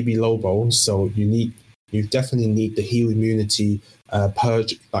and Baby Lobo. So you definitely need the heal immunity,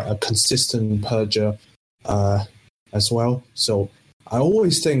 purge, like a consistent purger as well. So I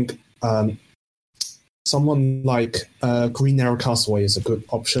always think someone like Green Arrow Castaway is a good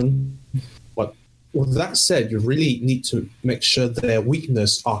option. But with that said, you really need to make sure their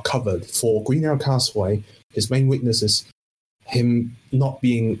weaknesses are covered. For Green Arrow Castaway, his main weakness is him not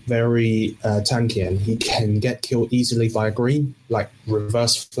being very tanky, and he can get killed easily by a green, like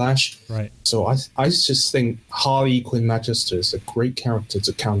reverse flash. Right. So I just think Harley Quinn Magister is a great character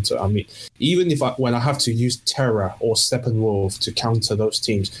to counter. I mean, even when I have to use Terra or Steppenwolf to counter those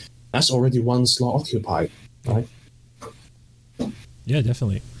teams, that's already one slot occupied, right? Yeah,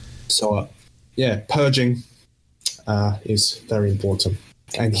 definitely. So, purging is very important.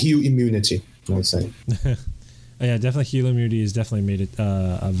 And heal immunity, I would say. Yeah, definitely heal immunity has definitely made it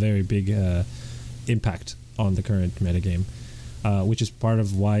a very big impact on the current metagame, which is part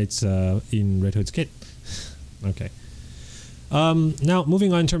of why it's in Red Hood's kit. Okay. Now,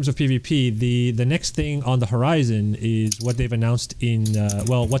 moving on in terms of PvP, the next thing on the horizon is what they've announced in,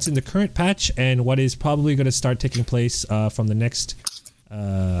 what's in the current patch and what is probably going to start taking place from the next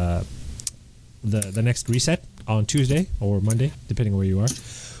the next reset on Tuesday or Monday, depending on where you are.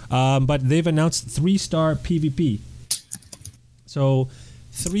 But they've announced 3-star PvP. So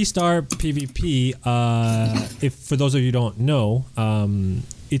 3-star PvP, if for those of you who don't know,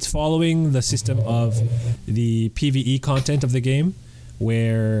 it's following the system of the PvE content of the game,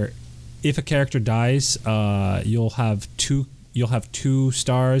 where if a character dies, you'll have two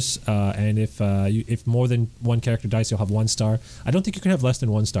stars, and if more than one character dies, you'll have 1 star. I don't think you can have less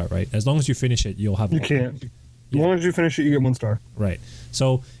than 1 star, right? As long as you finish it, you'll have. You can't. As long as you finish it, you get 1 star. Right.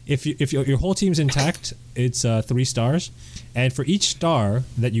 So if your whole team's intact, it's 3 stars, and for each star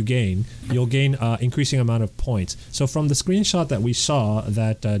that you gain, you'll gain increasing amount of points. So from the screenshot that we saw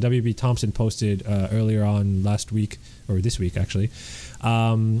that WB Thompson posted earlier on last week, or this week actually,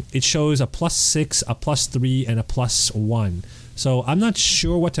 it shows a +6, a +3, and a +1. So I'm not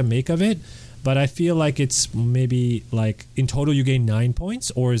sure what to make of it, but I feel like it's maybe like in total you gain 9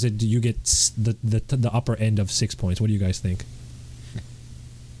 points, or is it do you get the upper end of 6 points? What do you guys think?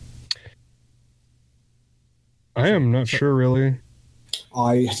 I am not sure really.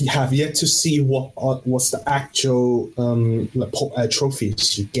 I have yet to see what's the actual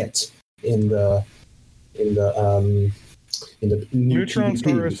trophies you get in the Neutron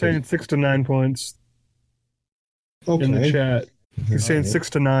Star is saying 6 to 9 points. Okay. In the chat. He's saying 6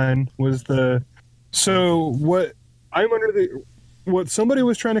 to 9 was the. So what what somebody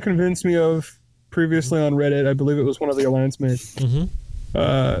was trying to convince me of previously on Reddit, I believe it was one of the Alliance mates.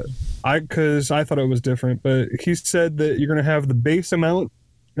 Because I thought it was different, but he said that you're going to have the base amount,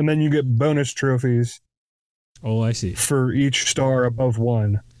 and then you get bonus trophies. Oh, I see. For each star above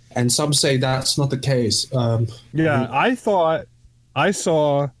 1. And some say that's not the case. I thought I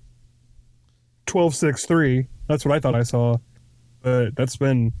saw 1263. That's what I thought I saw. But that's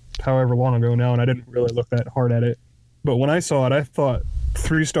been however long ago now, and I didn't really look that hard at it. But when I saw it, I thought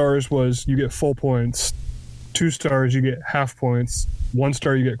 3 stars was you get full points, 2 stars you get half points, 1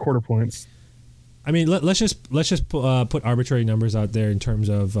 star you get quarter points. I mean, let's just put arbitrary numbers out there in terms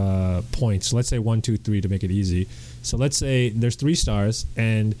of points. Let's say 1, 2, 3 to make it easy. So let's say there's 3 stars,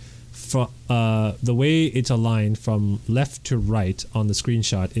 and the way it's aligned from left to right on the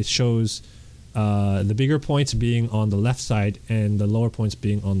screenshot, it shows the bigger points being on the left side and the lower points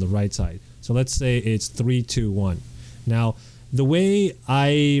being on the right side. So let's say it's 3, 2, 1. Now, the way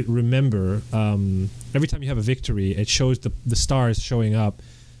I remember, every time you have a victory, it shows the stars showing up.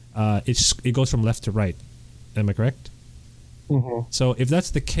 It goes from left to right. Am I correct? Mm-hmm. So if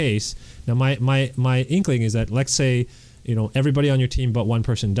that's the case, now my inkling is that, let's say, everybody on your team but one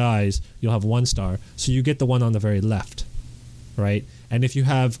person dies, you'll have 1 star. So you get the one on the very left, right? And if you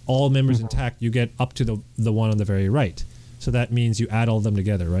have all members intact, you get up to the one on the very right. So that means you add all of them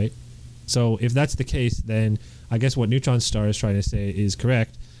together, right? So if that's the case, then I guess what Neutron Star is trying to say is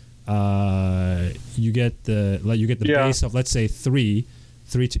correct. You get the base of, let's say, 3.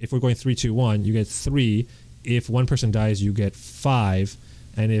 If we're going 3, 2, 1, you get 3. If one person dies, you get 5,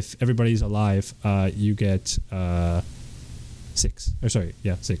 and if everybody's alive, you get 6.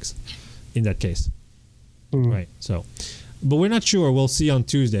 6. In that case, right? So, but we're not sure. We'll see on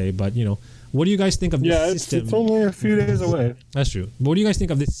Tuesday. But what do you guys think of this system? It's only a few days away. That's true. But what do you guys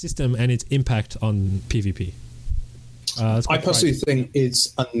think of this system and its impact on PvP? I personally think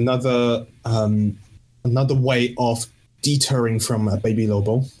it's another way of deterring from Baby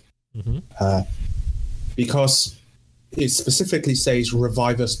Lobo, because it specifically says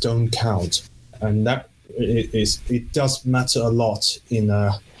revivers don't count, and that it does matter a lot in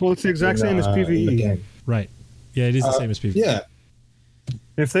it's the exact same as PvE game. Right. Yeah, it is the same as PvE. Yeah.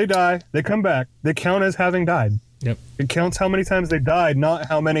 If they die, they come back. They count as having died. Yep. It counts how many times they died, not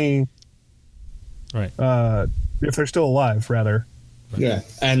how many. Right. If they're still alive, rather. Yeah,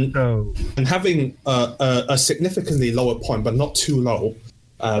 and having a significantly lower point, but not too low,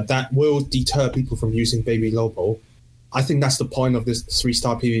 that will deter people from using Baby Lobo. I think that's the point of this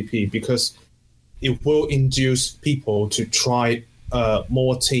 3-star PvP, because it will induce people to try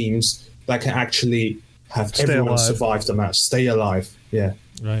more teams that can actually have everyone survive the match, stay alive. Yeah.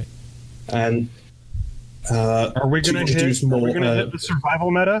 Right. And are we going to hit the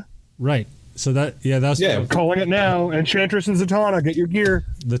survival meta? Right. So that's I'm calling it now. Enchantress and Zatanna, get your gear.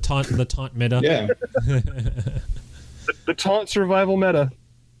 The taunt meta. Yeah. the taunt survival meta.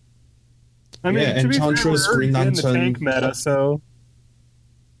 I mean, Enchantress, Green Lantern, the tank meta. So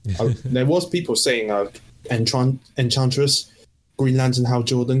there was people saying Enchantress, Green Lantern, Hal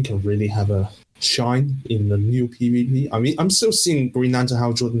Jordan can really have a shine in the new PvP. I mean, I'm still seeing Green Lantern,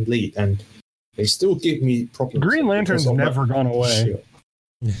 Hal Jordan lead, and they still give me problems. Green Lantern's never gone away.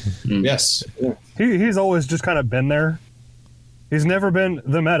 Yes. Yeah. He's always just kind of been there. He's never been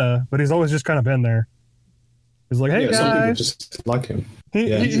the meta, but he's always just kind of been there. He's like, hey guys. Some people just like him.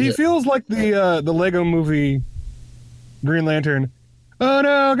 He feels like the Lego movie Green Lantern. Oh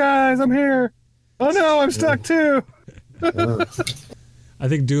no, guys, I'm here. Oh no, I'm stuck too. I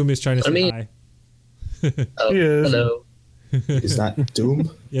think Doom is trying to say hi. He is. Hello. Is that Doom?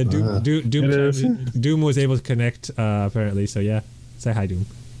 Yeah, Doom was able to connect apparently. So yeah. Say hi, Doom.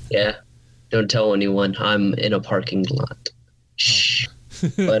 Yeah. Don't tell anyone. I'm in a parking lot. Shh.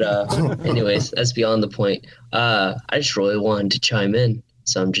 But anyways, that's beyond the point. I just really wanted to chime in,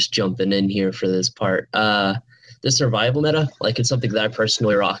 so I'm just jumping in here for this part. The survival meta, it's something that I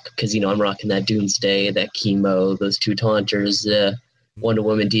personally rock, because I'm rocking that Doomsday, that Chemo, those 2 taunters, Wonder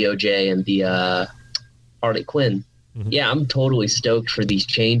Woman DOJ, and the Harley Quinn. Mm-hmm. Yeah, I'm totally stoked for these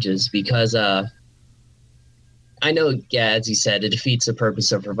changes, because I know, as you said, it defeats the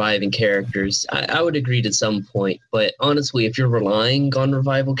purpose of reviving characters. I would agree to some point, but honestly, if you're relying on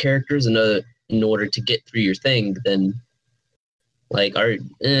revival characters in order to get through your thing, then, But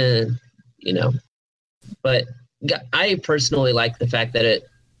I personally like the fact that it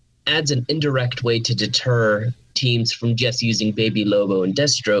adds an indirect way to deter teams from just using Baby Lobo and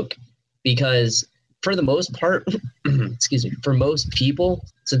Deathstroke, because for the most part, for most people,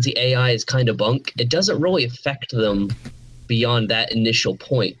 since the AI is kind of bunk, it doesn't really affect them beyond that initial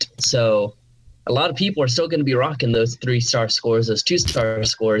point. So a lot of people are still going to be rocking those 3-star scores, those 2-star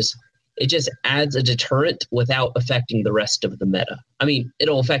scores. It just adds a deterrent without affecting the rest of the meta. I mean,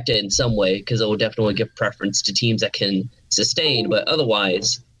 it'll affect it in some way, because it will definitely give preference to teams that can sustain, but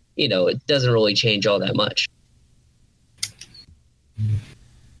otherwise, it doesn't really change all that much.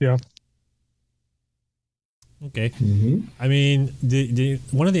 Yeah. Okay. Mm-hmm. I mean, the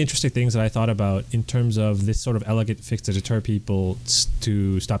one of the interesting things that I thought about in terms of this sort of elegant fix to deter people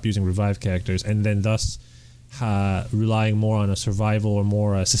to stop using revive characters, and then thus relying more on a survival or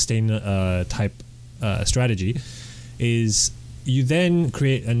more a sustain type strategy, is you then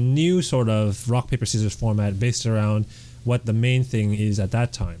create a new sort of rock, paper, scissors format based around what the main thing is at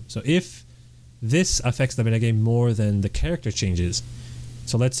that time. So if this affects the metagame more than the character changes,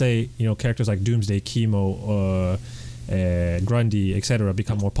 so let's say, characters like Doomsday, Chemo, Grundy, etc.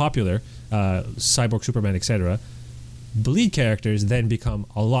 become more popular, Cyborg, Superman, etc. Bleed characters then become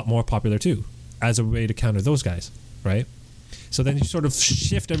a lot more popular too, as a way to counter those guys, right? So then you sort of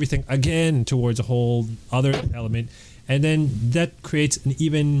shift everything again towards a whole other element, and then that creates an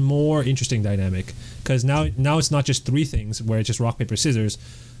even more interesting dynamic, because now it's not just three things where it's just rock, paper, scissors.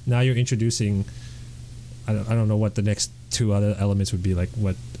 Now you're introducing, I don't know what the next two other elements would be, like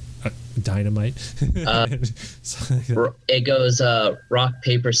what, dynamite. It goes rock,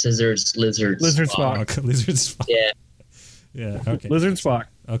 paper, scissors, lizard, Spock. Lizard Spock. Yeah. Okay. Lizard Spock.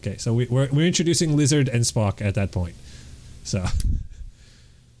 Okay, so we're introducing Lizard and Spock at that point. So,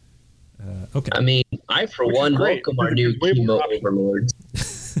 okay. I mean, I for one welcome our new chemo overlords.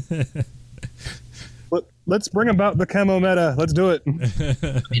 Let's bring about the camo meta. Let's do it. I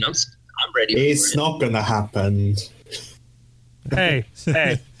mean, I'm ready. It's not gonna happen. Hey!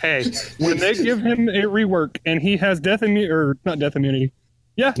 When they give him a rework and he has death immunity, or not death immunity,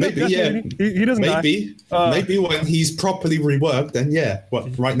 Maybe, he doesn't maybe, die. Maybe when he's properly reworked, then yeah.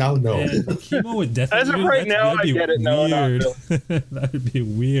 But right now, no. Yeah, chemo with death. As of right now, I get it. No, weird. That would be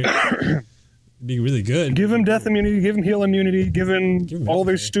weird. It'd be really good. Give him death immunity. Give him heal immunity. Give him all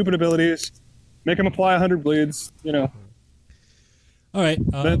their stupid abilities. Make him apply 100 bleeds. All right.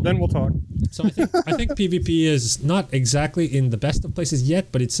 Then we'll talk. So I think PvP is not exactly in the best of places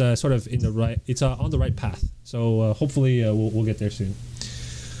yet, but it's sort of in the right. It's on the right path. So hopefully we'll get there soon.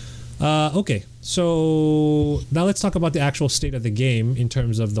 Okay, so now let's talk about the actual state of the game in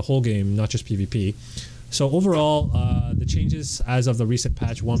terms of the whole game, not just PvP. So overall, the changes as of the recent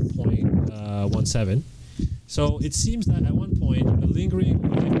patch 1.17. So it seems that at one point, the lingering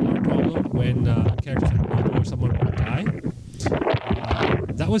life problem when characters like Lobo or someone would die,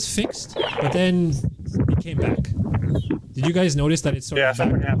 that was fixed, but then it came back. Did you guys notice that it's sort of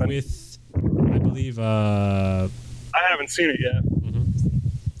back happened with, I believe... I haven't seen it yet. Mm-hmm.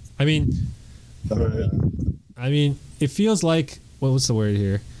 I mean, it feels like, what's the word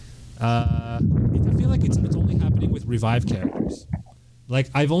here? I feel like it's only happening with revive characters.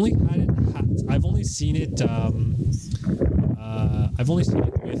 Like I've only seen it. I've only seen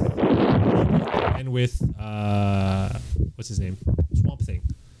it with and with what's his name, Swamp Thing,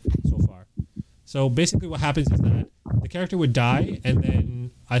 so far. So basically, what happens is that the character would die, and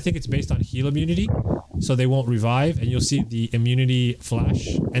then I think it's based on heal immunity, so they won't revive, and you'll see the immunity flash,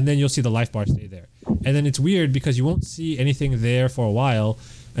 and then you'll see the life bar stay there. And then it's weird because you won't see anything there for a while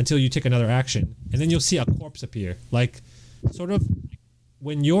until you take another action, and then you'll see a corpse appear. Like, sort of,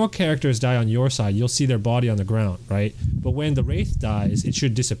 when your characters die on your side, you'll see their body on the ground, right? But when the Wraith dies, it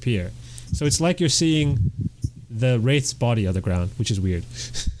should disappear. So it's like you're seeing the Wraith's body on the ground, which is weird.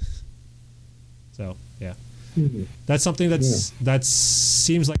 So, yeah. That's something that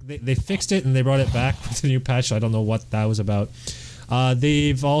seems like they fixed it and they brought it back with the new patch. So I don't know what that was about.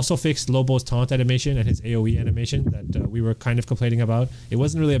 They've also fixed Lobo's taunt animation and his AoE animation that we were kind of complaining about. It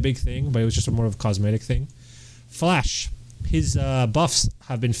wasn't really a big thing, but it was just more of a cosmetic thing. Flash, his buffs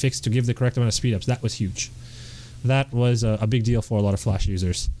have been fixed to give the correct amount of speed ups. That was huge. That was a big deal for a lot of Flash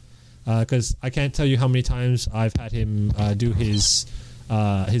users. Because I can't tell you how many times I've had him do his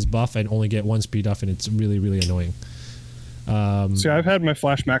buff and only get one speed up, and it's really, really annoying. See, I've had my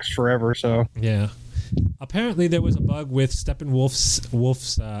Flash Max forever, so... Yeah. Apparently, there was a bug with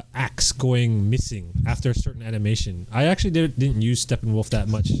Steppenwolf's axe going missing after a certain animation. I actually didn't use Steppenwolf that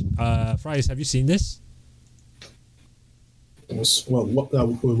much. Fries, have you seen this? Was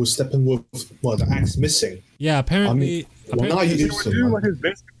Steppenwolf, the axe missing? Yeah, apparently... He would do like his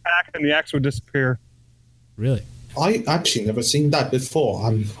basic attack and the axe would disappear. Really? I actually never seen that before.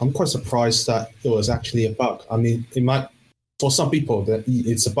 I'm quite surprised that it was actually a bug. I mean, it might, for some people, that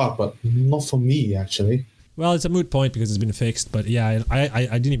it's a bug, but not for me, actually. Well, it's a moot point because it's been fixed, but yeah, I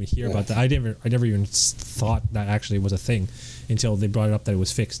didn't even hear about that. I never even thought that actually was a thing until they brought it up that it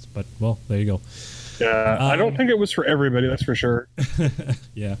was fixed. But, well, there you go. Yeah, I don't think it was for everybody, that's for sure.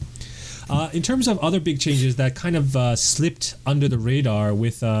 Yeah. In terms of other big changes that kind of slipped under the radar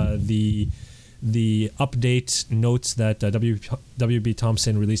with the update notes that WB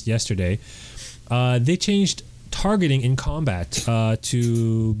Thompson released yesterday, they changed targeting in combat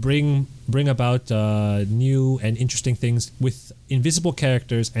to bring about new and interesting things with invisible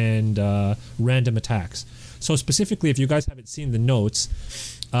characters and random attacks. So specifically, if you guys haven't seen the notes,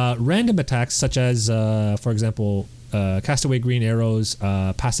 random attacks such as, for example, Castaway Green Arrow's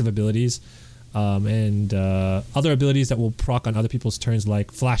passive abilities, and other abilities that will proc on other people's turns,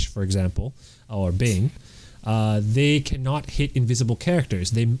 like Flash, for example, or Bane, they cannot hit invisible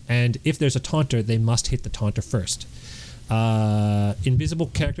characters. And if there's a taunter, they must hit the taunter first. Invisible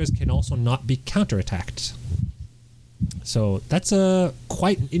characters can also not be counterattacked. So that's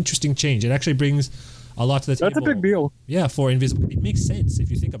quite an interesting change. It actually brings a lot to the table. That's a big deal. Yeah, for invisible. It makes sense if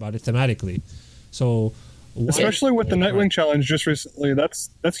you think about it thematically. So Especially with the Nightwing challenge just recently, that's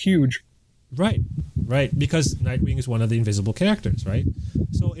huge. Right, because Nightwing is one of the invisible characters, right?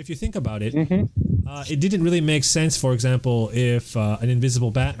 So if you think about it, it didn't really make sense, for example, if an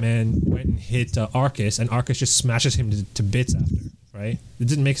invisible Batman went and hit Arcus, and Arcus just smashes him to bits after, right? It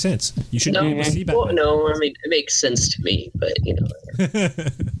didn't make sense. You shouldn't be able to see Batman. Well, no, I mean, it makes sense to me, but,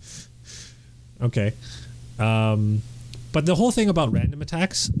 Okay. But the whole thing about random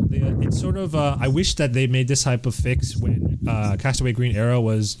attacks, it's sort of, I wish that they made this type of fix when Castaway Green Arrow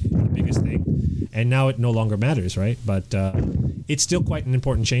was the biggest thing, and now it no longer matters, right? But it's still quite an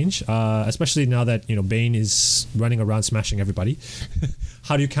important change, especially now that, Bane is running around smashing everybody.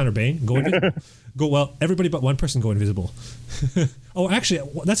 How do you counter Bane? Go invisible. Everybody but one person go invisible. Oh, actually,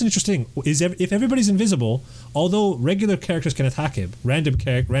 that's interesting. If everybody's invisible, although regular characters can attack him, random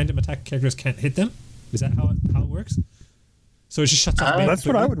attack characters can't hit them? Is that how it works? So it just shuts off Bane. That's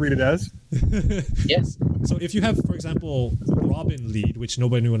what I would read it as. Yes. So if you have, for example, Robin lead, which no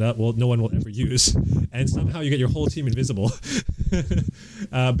one will ever use, and somehow you get your whole team invisible,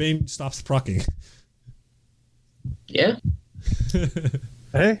 Bane stops proccing. Yeah.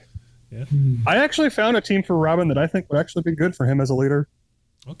 Hey. Yeah. I actually found a team for Robin that I think would actually be good for him as a leader.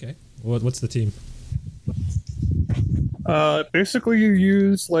 Okay. What's the team? Basically, you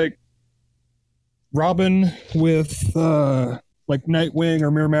use Robin with Nightwing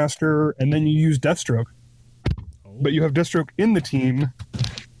or Mirror Master, and then you use Deathstroke. Oh. But you have Deathstroke in the team,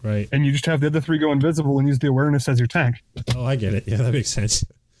 right? And you just have the other three go invisible and use the awareness as your tank. Oh, I get it. Yeah, that makes sense.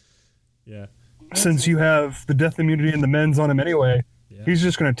 Yeah. Since you have the death immunity and the mends on him anyway, he's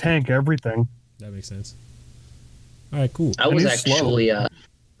just going to tank everything. That makes sense. All right, cool. I was actually, I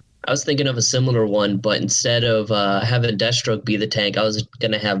was thinking of a similar one, but instead of having Deathstroke be the tank, I was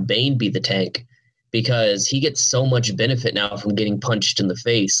going to have Bane be the tank. Because he gets so much benefit now from getting punched in the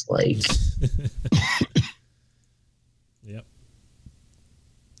face, Yep.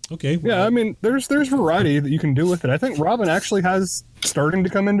 Okay. Well, yeah, I mean, there's variety that you can do with it. I think Robin actually has starting to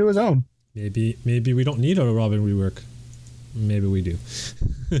come into his own. Maybe we don't need a Robin rework. Maybe we do.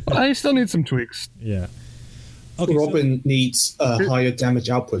 I still need some tweaks. Yeah. Okay. Robin needs a higher damage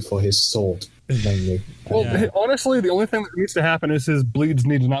output for his sword. Mainly. Well, honestly, the only thing that needs to happen is his bleeds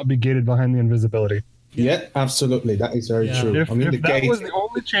need to not be gated behind the invisibility. Yeah, absolutely. That is very true. If that was the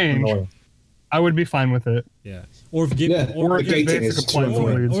only change, I would be fine with it. Yeah. Or if or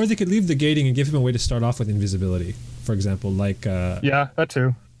they could leave the gating and give him a way to start off with invisibility, for example, that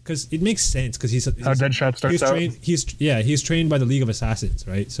too. Because it makes sense because he's how Deadshot starts out. He's trained by the League of Assassins,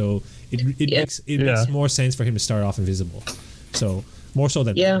 right? So it makes more sense for him to start off invisible. So more so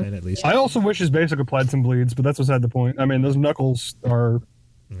than Batman, at least. I also wish his basic applied some bleeds, but that's beside the point. I mean, those knuckles are.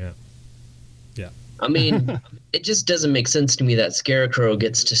 Yeah. I mean, it just doesn't make sense to me that Scarecrow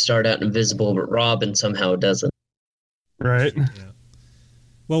gets to start out invisible, but Robin somehow doesn't. Right. Yeah.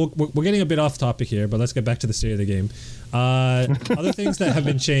 Well, we're getting a bit off topic here, but let's get back to the state of the game. Other things that have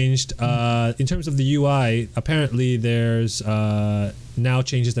been changed in terms of the UI. Apparently, there's now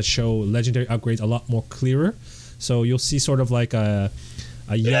changes that show legendary upgrades a lot more clearer. So you'll see sort of like a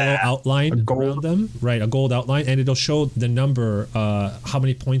yellow outline around them, right? A gold outline, and it'll show the number, how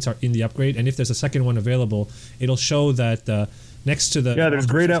many points are in the upgrade, and if there's a second one available, it'll show that next to the there's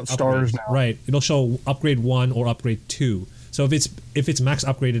grayed out stars now, right? It'll show upgrade 1 or upgrade 2. So if it's max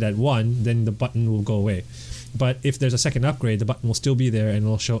upgraded at 1, then the button will go away. But if there's a second upgrade, the button will still be there, and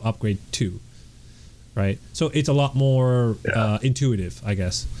it'll show upgrade 2, right? So it's a lot more intuitive, I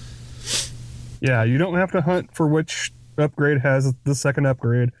guess. Yeah, you don't have to hunt for which upgrade has the second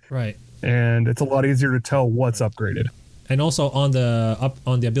upgrade, right? And it's a lot easier to tell what's upgraded. And also on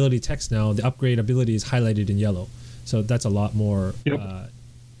the ability text now, the upgrade ability is highlighted in yellow, so that's a lot more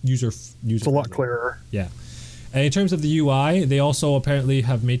user. It's a lot clearer. Yeah. And in terms of the UI, they also apparently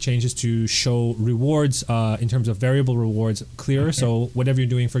have made changes to show rewards in terms of variable rewards clearer. Okay. So whatever you're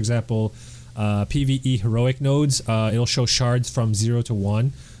doing, for example, PvE heroic nodes, it'll show shards from 0 to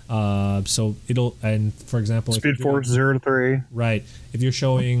 1. So it'll, and for example, Speed Force 0 to 3. Right. If you're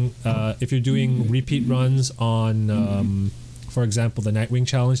showing, if you're doing repeat runs on, for example, the Nightwing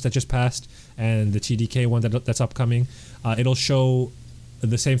challenge that just passed and the TDK one that's upcoming, it'll show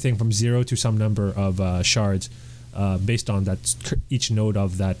the same thing from 0 to some number of shards based on each node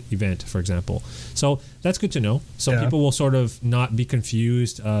of that event, for example. So that's good to know. So people will sort of not be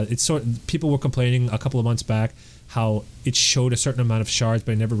confused. People were complaining a couple of months back how it showed a certain amount of shards,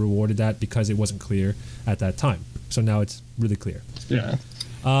 but it never rewarded that because it wasn't clear at that time. So now it's really clear. Yeah.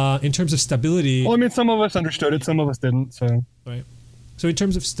 In terms of stability... Well, I mean, some of us understood it, some of us didn't, so... Right. So in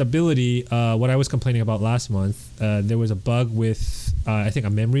terms of stability, what I was complaining about last month, there was a bug with I think a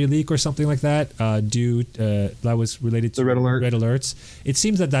memory leak or something like that. That was related to the red alerts. It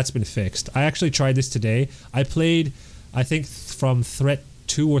seems that that's been fixed. I actually tried this today. I played, I think, from threat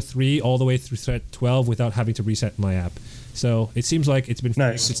 2 or 3 all the way through threat 12 without having to reset my app. So it seems like it's been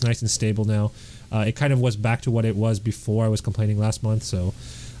fixed. It's nice and stable now. It kind of was back to what it was before I was complaining last month. So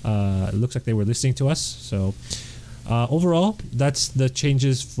it looks like they were listening to us. So overall, that's the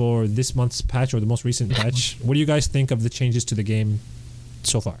changes for this month's patch or the most recent patch. What do you guys think of the changes to the game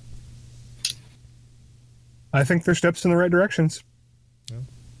so far? I think they're steps in the right directions.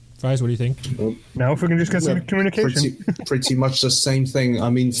 Fries, what do you think? Now if we can just get some communication. Pretty much the same thing. I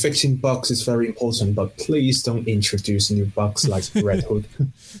mean, fixing bugs is very important, but please don't introduce new bugs like Red Hood.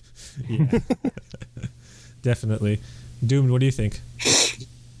 Yeah. Definitely. Doomed, what do you think?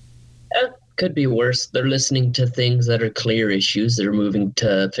 Could be worse. They're listening to things that are clear issues. They're moving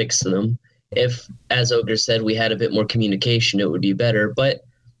to fix them. If, as Ogre said, we had a bit more communication, it would be better. But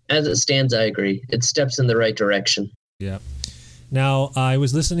as it stands, I agree. It steps in the right direction. Yeah. Now, I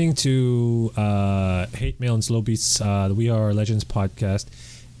was listening to Hate Mail and Slow Beats, the We Are Legends podcast,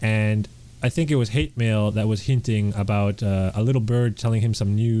 and I think it was Hate Mail that was hinting about a little bird telling him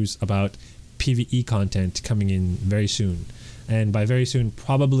some news about PvE content coming in very soon. And by very soon,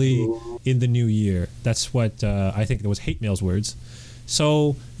 probably in the new year. That's what I think it was Hate Mail's words.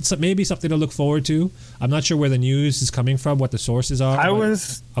 So it's maybe something to look forward to. I'm not sure where the news is coming from, what the sources are.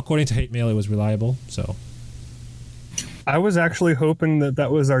 According to Hate Mail, it was reliable. So I was actually hoping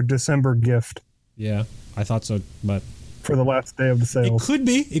that was our December gift. Yeah, I thought so, but for the last day of the sales.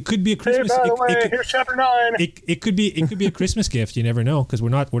 It could be a Christmas. Hey, by the way, here's chapter 9. It could be a Christmas gift. You never know, because we're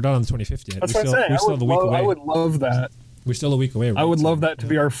not on the 25th yet. That's what I'm saying. We still have a week away. I would love that. We're still a week away. Right? I would love that to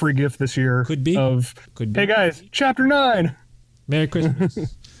be our free gift this year. Could be. Hey guys, chapter 9. Merry Christmas.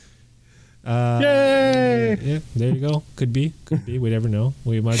 Yay! Yeah, there you go. Could be. We never know.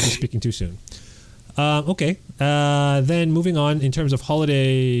 We might be speaking too soon. Okay. Then moving on in terms of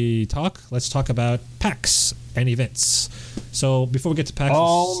holiday talk, let's talk about PAX and events. So before we get to PAX,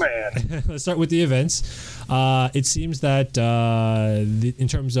 let's start with the events. It seems that in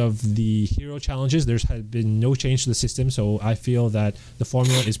terms of the hero challenges, there's been no change to the system. So I feel that the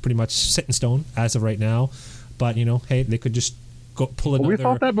formula is pretty much set in stone as of right now. But hey, they could just pull another. We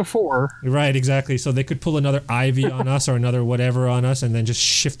thought that before, right? Exactly. So they could pull another Ivy on us or another whatever on us, and then just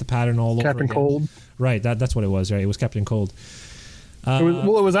shift the pattern all over. Captain Cold. Right. That's what it was. Right. It was Captain Cold. It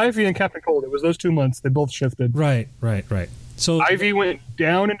was Ivy and Captain Cold. It was those 2 months. They both shifted. Right. So Ivy went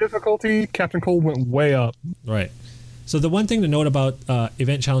down in difficulty. Captain Cold went way up. Right. So the one thing to note about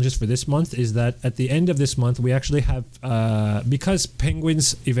event challenges for this month is that at the end of this month, we actually have because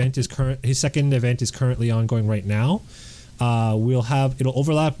Penguin's event his second event is currently ongoing right now. It'll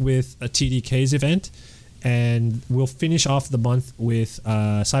overlap with a TDK's event, and we'll finish off the month with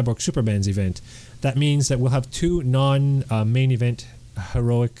Cyborg Superman's event. That means that we'll have 2 non-main event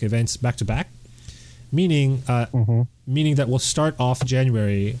heroic events back to back, meaning that we'll start off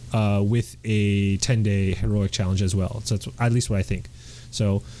January with a 10-day heroic challenge as well. So that's at least what I think.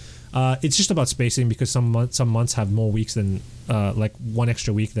 So it's just about spacing, because some months have more weeks than like one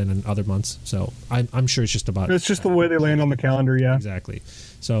extra week than in other months. So I'm sure it's just about. It's just the way they land on the calendar, yeah. Exactly.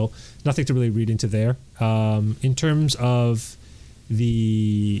 So nothing to really read into there. In terms of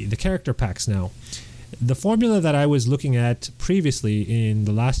the character packs now, the formula that I was looking at previously in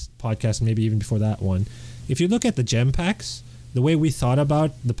the last podcast, maybe even before that one, if you look at the gem packs, the way we thought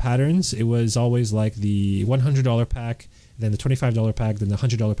about the patterns, it was always like the $100 pack, then the $25 pack, then the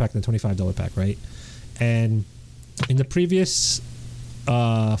 $100 pack, then the $25 pack, right? And in the previous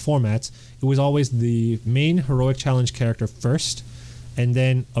formats, it was always the main heroic challenge character first, and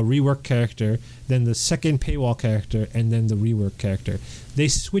then a rework character, then the second paywall character, and then the rework character. They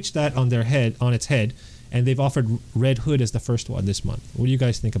switched that on its head, and they've offered Red Hood as the first one this month. What do you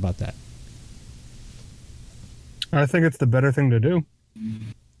guys think about that? I think it's the better thing to do.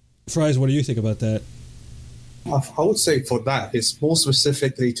 Fries, what do you think about that? I would say for that, it's more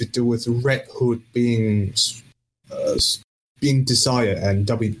specifically to do with Red Hood being desired, and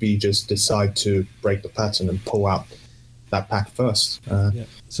WB just decide to break the pattern and pull out that pack first. Yeah.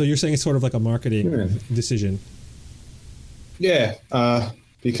 So you're saying it's sort of like a marketing decision? Yeah,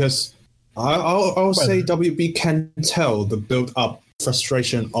 because I'll say WB can tell the build-up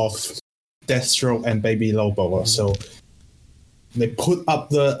frustration of Deathstroke and Baby Lobo. So they put up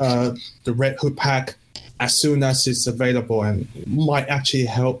the Red Hood pack as soon as it's available, and it might actually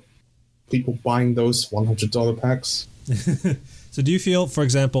help people buying those $100 packs. So do you feel, for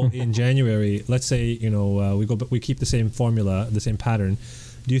example, in January, let's say we keep the same formula, the same pattern.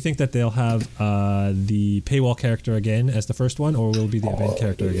 Do you think that they'll have the paywall character again as the first one, or will it be the event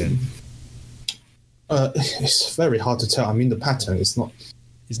character again? It's very hard to tell. I mean, the pattern is not.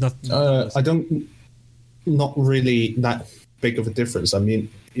 It's not. Not really that big of a difference. I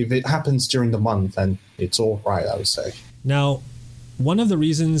mean, if it happens during the month, then it's all right, I would say. Now, one of the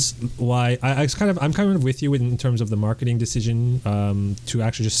reasons why I'm kind of with you in terms of the marketing decision to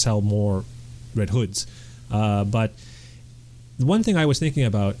actually just sell more Red Hoods, but. One thing I was thinking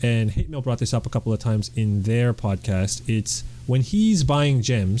about, and Hate Mail brought this up a couple of times in their podcast, it's when he's buying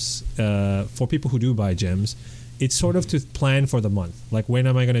gems, for people who do buy gems, it's sort of to plan for the month. Like, when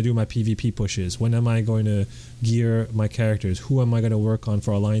am I going to do my PvP pushes? When am I going to gear my characters? Who am I going to work on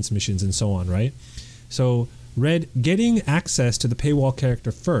for alliance missions and so on, right? So, Red, getting access to the paywall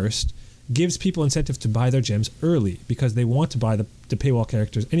character first gives people incentive to buy their gems early because they want to buy the paywall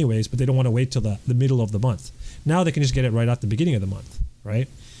characters anyways, but they don't want to wait till the middle of the month. Now they can just get it right at the beginning of the month, right?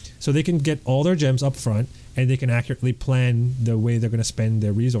 So they can get all their gems up front and they can accurately plan the way they're going to spend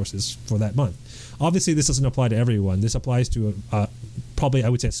their resources for that month. Obviously, this doesn't apply to everyone. This applies to probably, I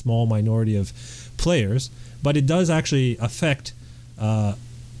would say, a small minority of players, but it does actually affect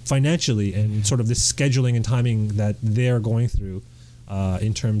financially and sort of this scheduling and timing that they're going through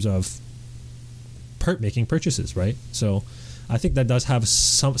in terms of making purchases, right? So I think that does have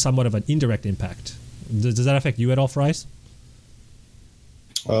somewhat of an indirect impact. Does that affect you at all, Fries?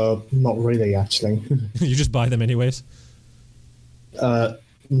 Not really, actually. You just buy them anyways? Not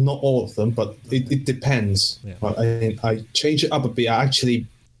all of them, but it depends. Yeah. I change it up a bit. I actually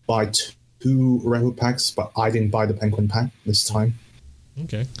buy 2 Red Hood packs, but I didn't buy the Penguin pack this time.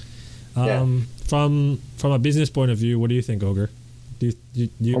 Okay. From a business point of view, what do you think, Ogre?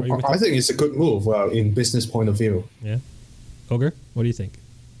 I think it's a good move in business point of view. Yeah. Ogre, what do you think?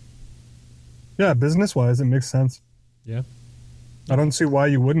 Yeah, business-wise, it makes sense. Yeah. I don't see why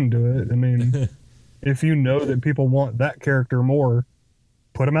you wouldn't do it. I mean, if you know that people want that character more,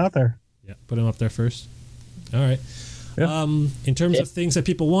 put them out there. Yeah, put them up there first. All right. Yeah. In terms of things that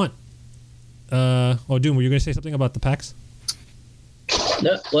people want, Doom, were you going to say something about the packs?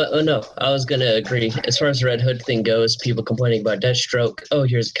 No. I was going to agree. As far as the Red Hood thing goes, people complaining about Deathstroke. Oh,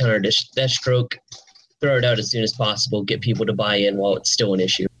 here's a counter Deathstroke. Throw it out as soon as possible. Get people to buy in while it's still an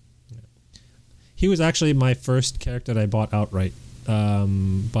issue. He was actually my first character that I bought outright,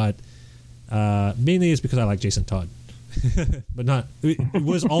 but mainly it's because I like Jason Todd. But not. It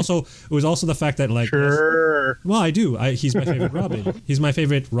was also the fact that, like, sure. Well, I do. He's my favorite Robin. He's my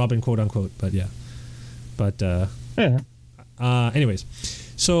favorite Robin, quote unquote. But yeah. But yeah. Anyways,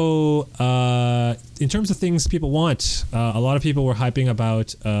 so in terms of things people want, a lot of people were hyping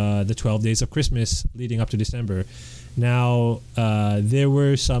about the 12 days of Christmas leading up to December. Now there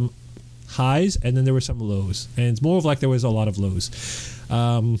were some highs and then there were some lows, and it's more of like there was a lot of lows.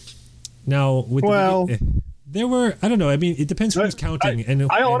 Now with there were, I don't know, I mean, it depends who's counting.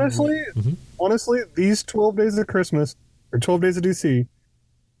 Honestly, these 12 days of Christmas or 12 days of DC,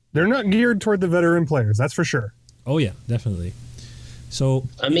 they're not geared toward the veteran players, that's for sure. Oh yeah, definitely. So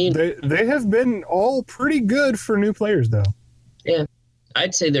I mean, they have been all pretty good for new players though. Yeah.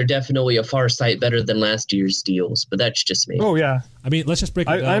 I'd say they're definitely a far sight better than last year's deals, but that's just me. Oh, yeah. I mean, let's just break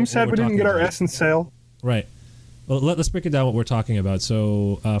it down. I'm sad we didn't get our Essence sale. Right. Well, let's break it down what we're talking about.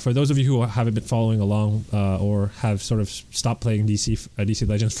 So, for those of you who haven't been following along or have sort of stopped playing DC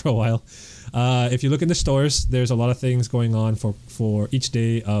Legends for a while, if you look in the stores, there's a lot of things going on for each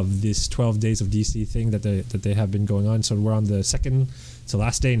day of this 12 days of DC thing that they have been going on. So we're on the second, it's the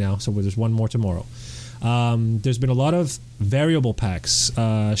last day now, so there's one more tomorrow. There's been a lot of variable packs,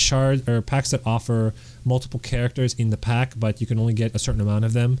 packs that offer multiple characters in the pack, but you can only get a certain amount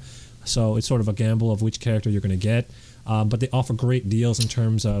of them. So it's sort of a gamble of which character you're going to get. But they offer great deals in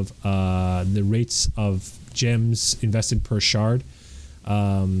terms of the rates of gems invested per shard.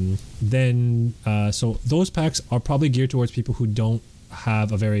 So those packs are probably geared towards people who don't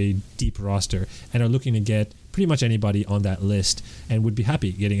have a very deep roster and are looking to get pretty much anybody on that list and would be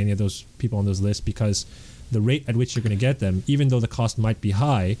happy getting any of those people on those lists because the rate at which you're going to get them, even though the cost might be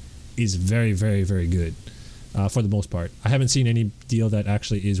high, is very, very, very good for the most part. I haven't seen any deal that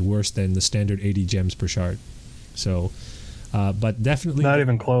actually is worse than the standard 80 gems per shard. So, but definitely not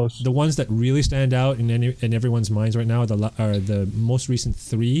even close. The ones that really stand out in everyone's minds right now are the most recent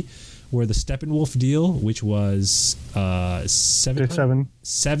 3 were the Steppenwolf deal, which was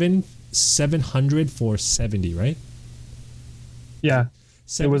 700 for 70, right? Yeah.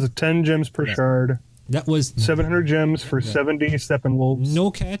 It was a 10 gems per shard. That was 700 gems for 70 Steppenwolves.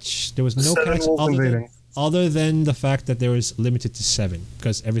 No catch. There was no 7 catch wolves invading. other than the fact that there was limited to 7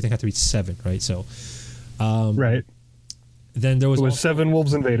 because everything had to be 7, right? So, right. Then there was It was 7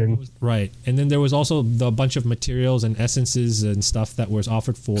 wolves invading. Right, and then there was also the bunch of materials and essences and stuff that was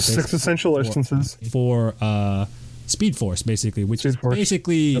offered for 6 essential essences for Speed Force, basically, which is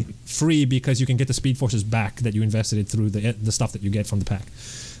basically free because you can get the Speed Forces back that you invested through the stuff that you get from the pack.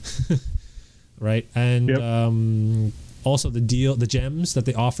 Right, and also the gems that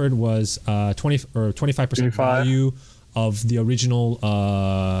they offered was 20 or 25% value of the original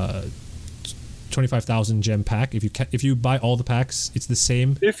 25,000 gem pack. If you buy all the packs, it's the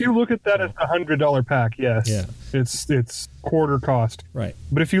same. If you look at that as a $100 pack, yes, it's quarter cost. Right.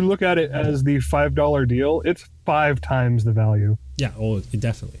 But if you look at it as the $5 deal, it's 5 times the value. Yeah. Oh,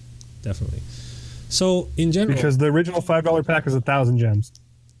 definitely. So in general, because the original $5 pack is 1,000 gems.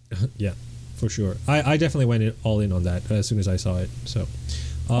 Yeah, for sure. I definitely went all in on that as soon as I saw it. So.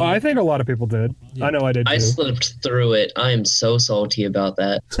 I think a lot of people did. Yeah. I know I did too. I slipped through it. I am so salty about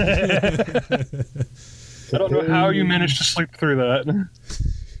that. I don't know how you managed to sleep through that.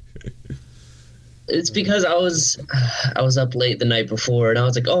 It's because I was up late the night before, and I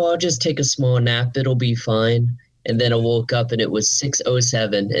was like, oh, I'll just take a small nap. It'll be fine. And then I woke up, and it was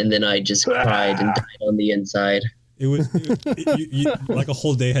 6:07, and then I just cried and died on the inside. It was like a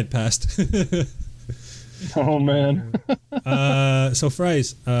whole day had passed. Oh man. So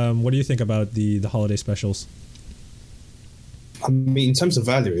Fries, what do you think about the holiday specials? I mean, in terms of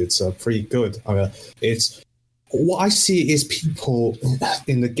value, it's pretty good. It's what I see is people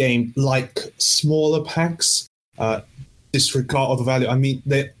in the game like smaller packs, disregard all the value. I mean,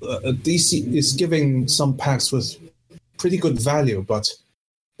 DC is giving some packs with pretty good value, but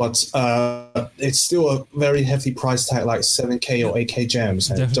it's still a very hefty price tag, like 7K or 8K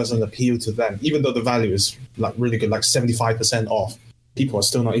gems, and it doesn't appeal to them. Even though the value is like really good, like 75% off, people are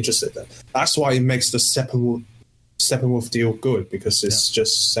still not interested in. That's why it makes the Steppenwolf deal good, because it's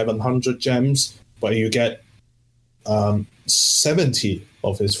just 700 gems, but you get 70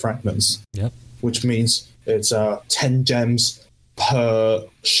 of his fragments. Yep. Which means it's 10 gems per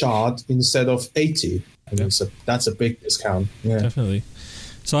shard instead of 80. I mean, that's a big discount. Yeah. Definitely.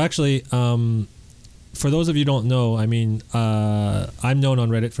 So actually, for those of you who don't know, I mean, I'm known on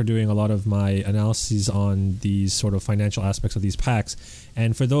Reddit for doing a lot of my analyses on these sort of financial aspects of these packs.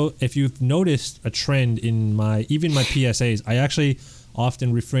 And for those, if you've noticed a trend in my PSAs, I actually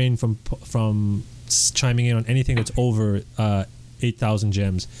often refrain from chiming in on anything that's over 8,000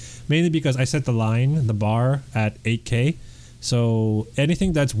 gems, mainly because I set the bar at 8K. So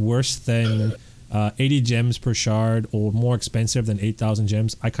anything that's worse than 80 gems per shard or more expensive than 8,000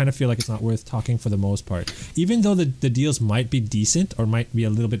 gems, I kind of feel like it's not worth talking for the most part. Even though the deals might be decent or might be a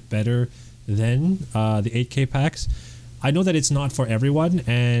little bit better than the 8K packs, I know that it's not for everyone,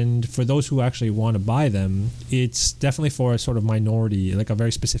 and for those who actually want to buy them, it's definitely for a sort of minority, like a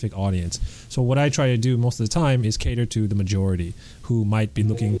very specific audience. So what I try to do most of the time is cater to the majority who might be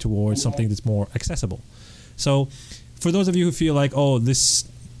looking towards something that's more accessible. So for those of you who feel like, oh, this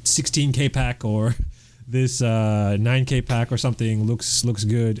 16K pack or this 9K pack or something looks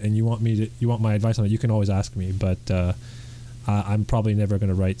good, and you want my advice on it, you can always ask me. But I'm probably never going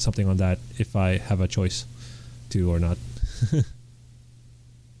to write something on that if I have a choice to or not.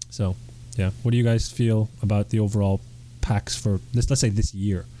 So, yeah. What do you guys feel about the overall packs for this? Let's say this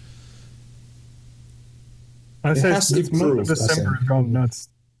year. I say December has gone nuts.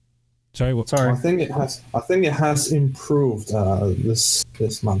 Sorry. I think it has improved this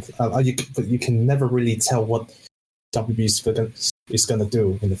month. But you can never really tell what WB is going to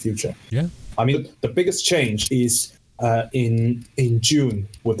do in the future. Yeah. I mean, the biggest change is in June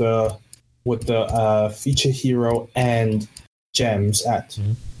with the feature hero and gems at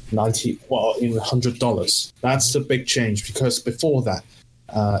 $100. That's the big change, because before that,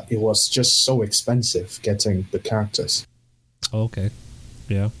 it was just so expensive getting the characters. Okay.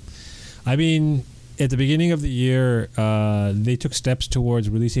 Yeah. I mean, at the beginning of the year, they took steps towards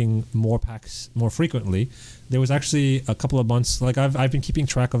releasing more packs more frequently. There was actually a couple of months, like I've been keeping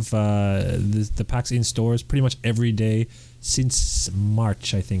track of the packs in stores pretty much every day since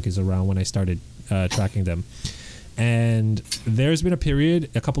March, I think, is around when I started tracking them. And there's been a period,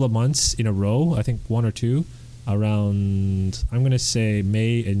 a couple of months in a row, I think 1 or 2, around, I'm going to say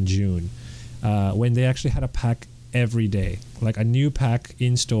May and June, when they actually had a pack every day, like a new pack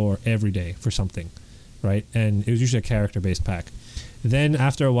in store every day for something, right? And it was usually a character-based pack. Then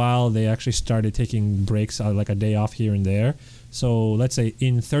after a while, they actually started taking breaks, like a day off here and there. So let's say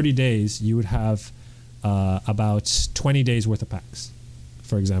in 30 days, you would have about 20 days worth of packs,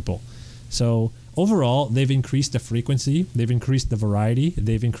 for example. So overall, they've increased the frequency, they've increased the variety,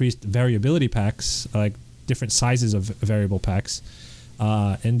 they've increased variability packs, like different sizes of variable packs,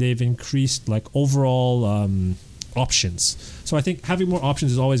 and they've increased like overall options. So I think having more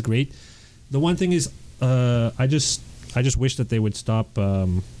options is always great. The one thing is, I just wish that they would stop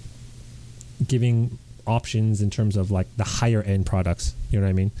giving options in terms of like the higher end products. You know what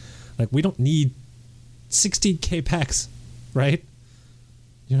I mean? Like we don't need 16K packs, right?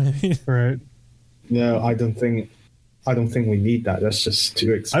 You know what I mean? Right. No, I don't think we need that. That's just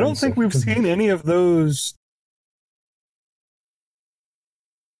too expensive. I don't think we've seen any of those.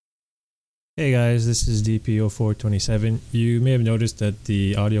 Hey guys, this is DPO427. You may have noticed that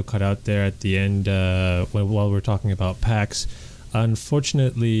the audio cut out there at the end while we're talking about packs.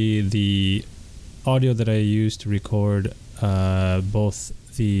 Unfortunately, the audio that I used to record both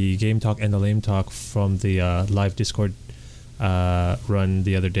the Game Talk and the Lame Talk from the live Discord run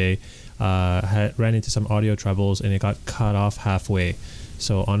the other day ran into some audio troubles and it got cut off halfway.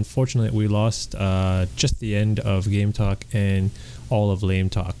 So unfortunately, we lost just the end of Game Talk and all of Lame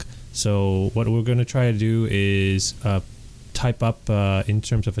Talk. So what we're going to try to do is type up in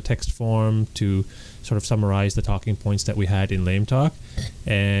terms of a text form to sort of summarize the talking points that we had in Lame Talk,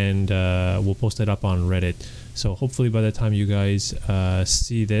 and we'll post it up on Reddit. So hopefully by the time you guys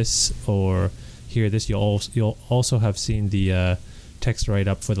see this or hear this, you'll also have seen the text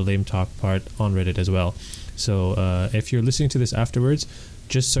write-up for the Lame Talk part on Reddit as well. So if you're listening to this afterwards,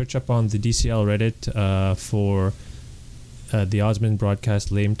 just search up on the DCL Reddit for the Odsman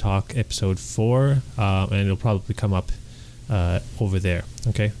Broadcast Lame Talk episode 4, and it'll probably come up over there.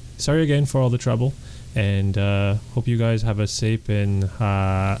 Okay, sorry again for all the trouble, and hope you guys have a safe and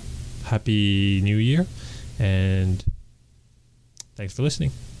happy New Year, and thanks for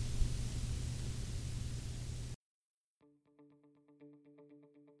listening.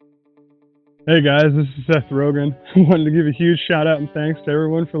 Hey guys, this is Seth Rogen. I wanted to give a huge shout out and thanks to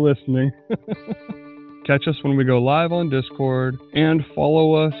everyone for listening. Catch us when we go live on Discord, and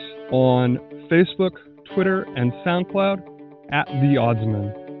follow us on Facebook, Twitter, and SoundCloud at The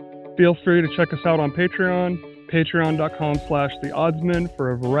Oddsman. Feel free to check us out on Patreon, patreon.com/theoddsman,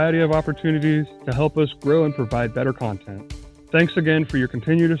 for a variety of opportunities to help us grow and provide better content. Thanks again for your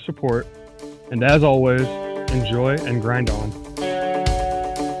continued support, and as always, enjoy and grind on.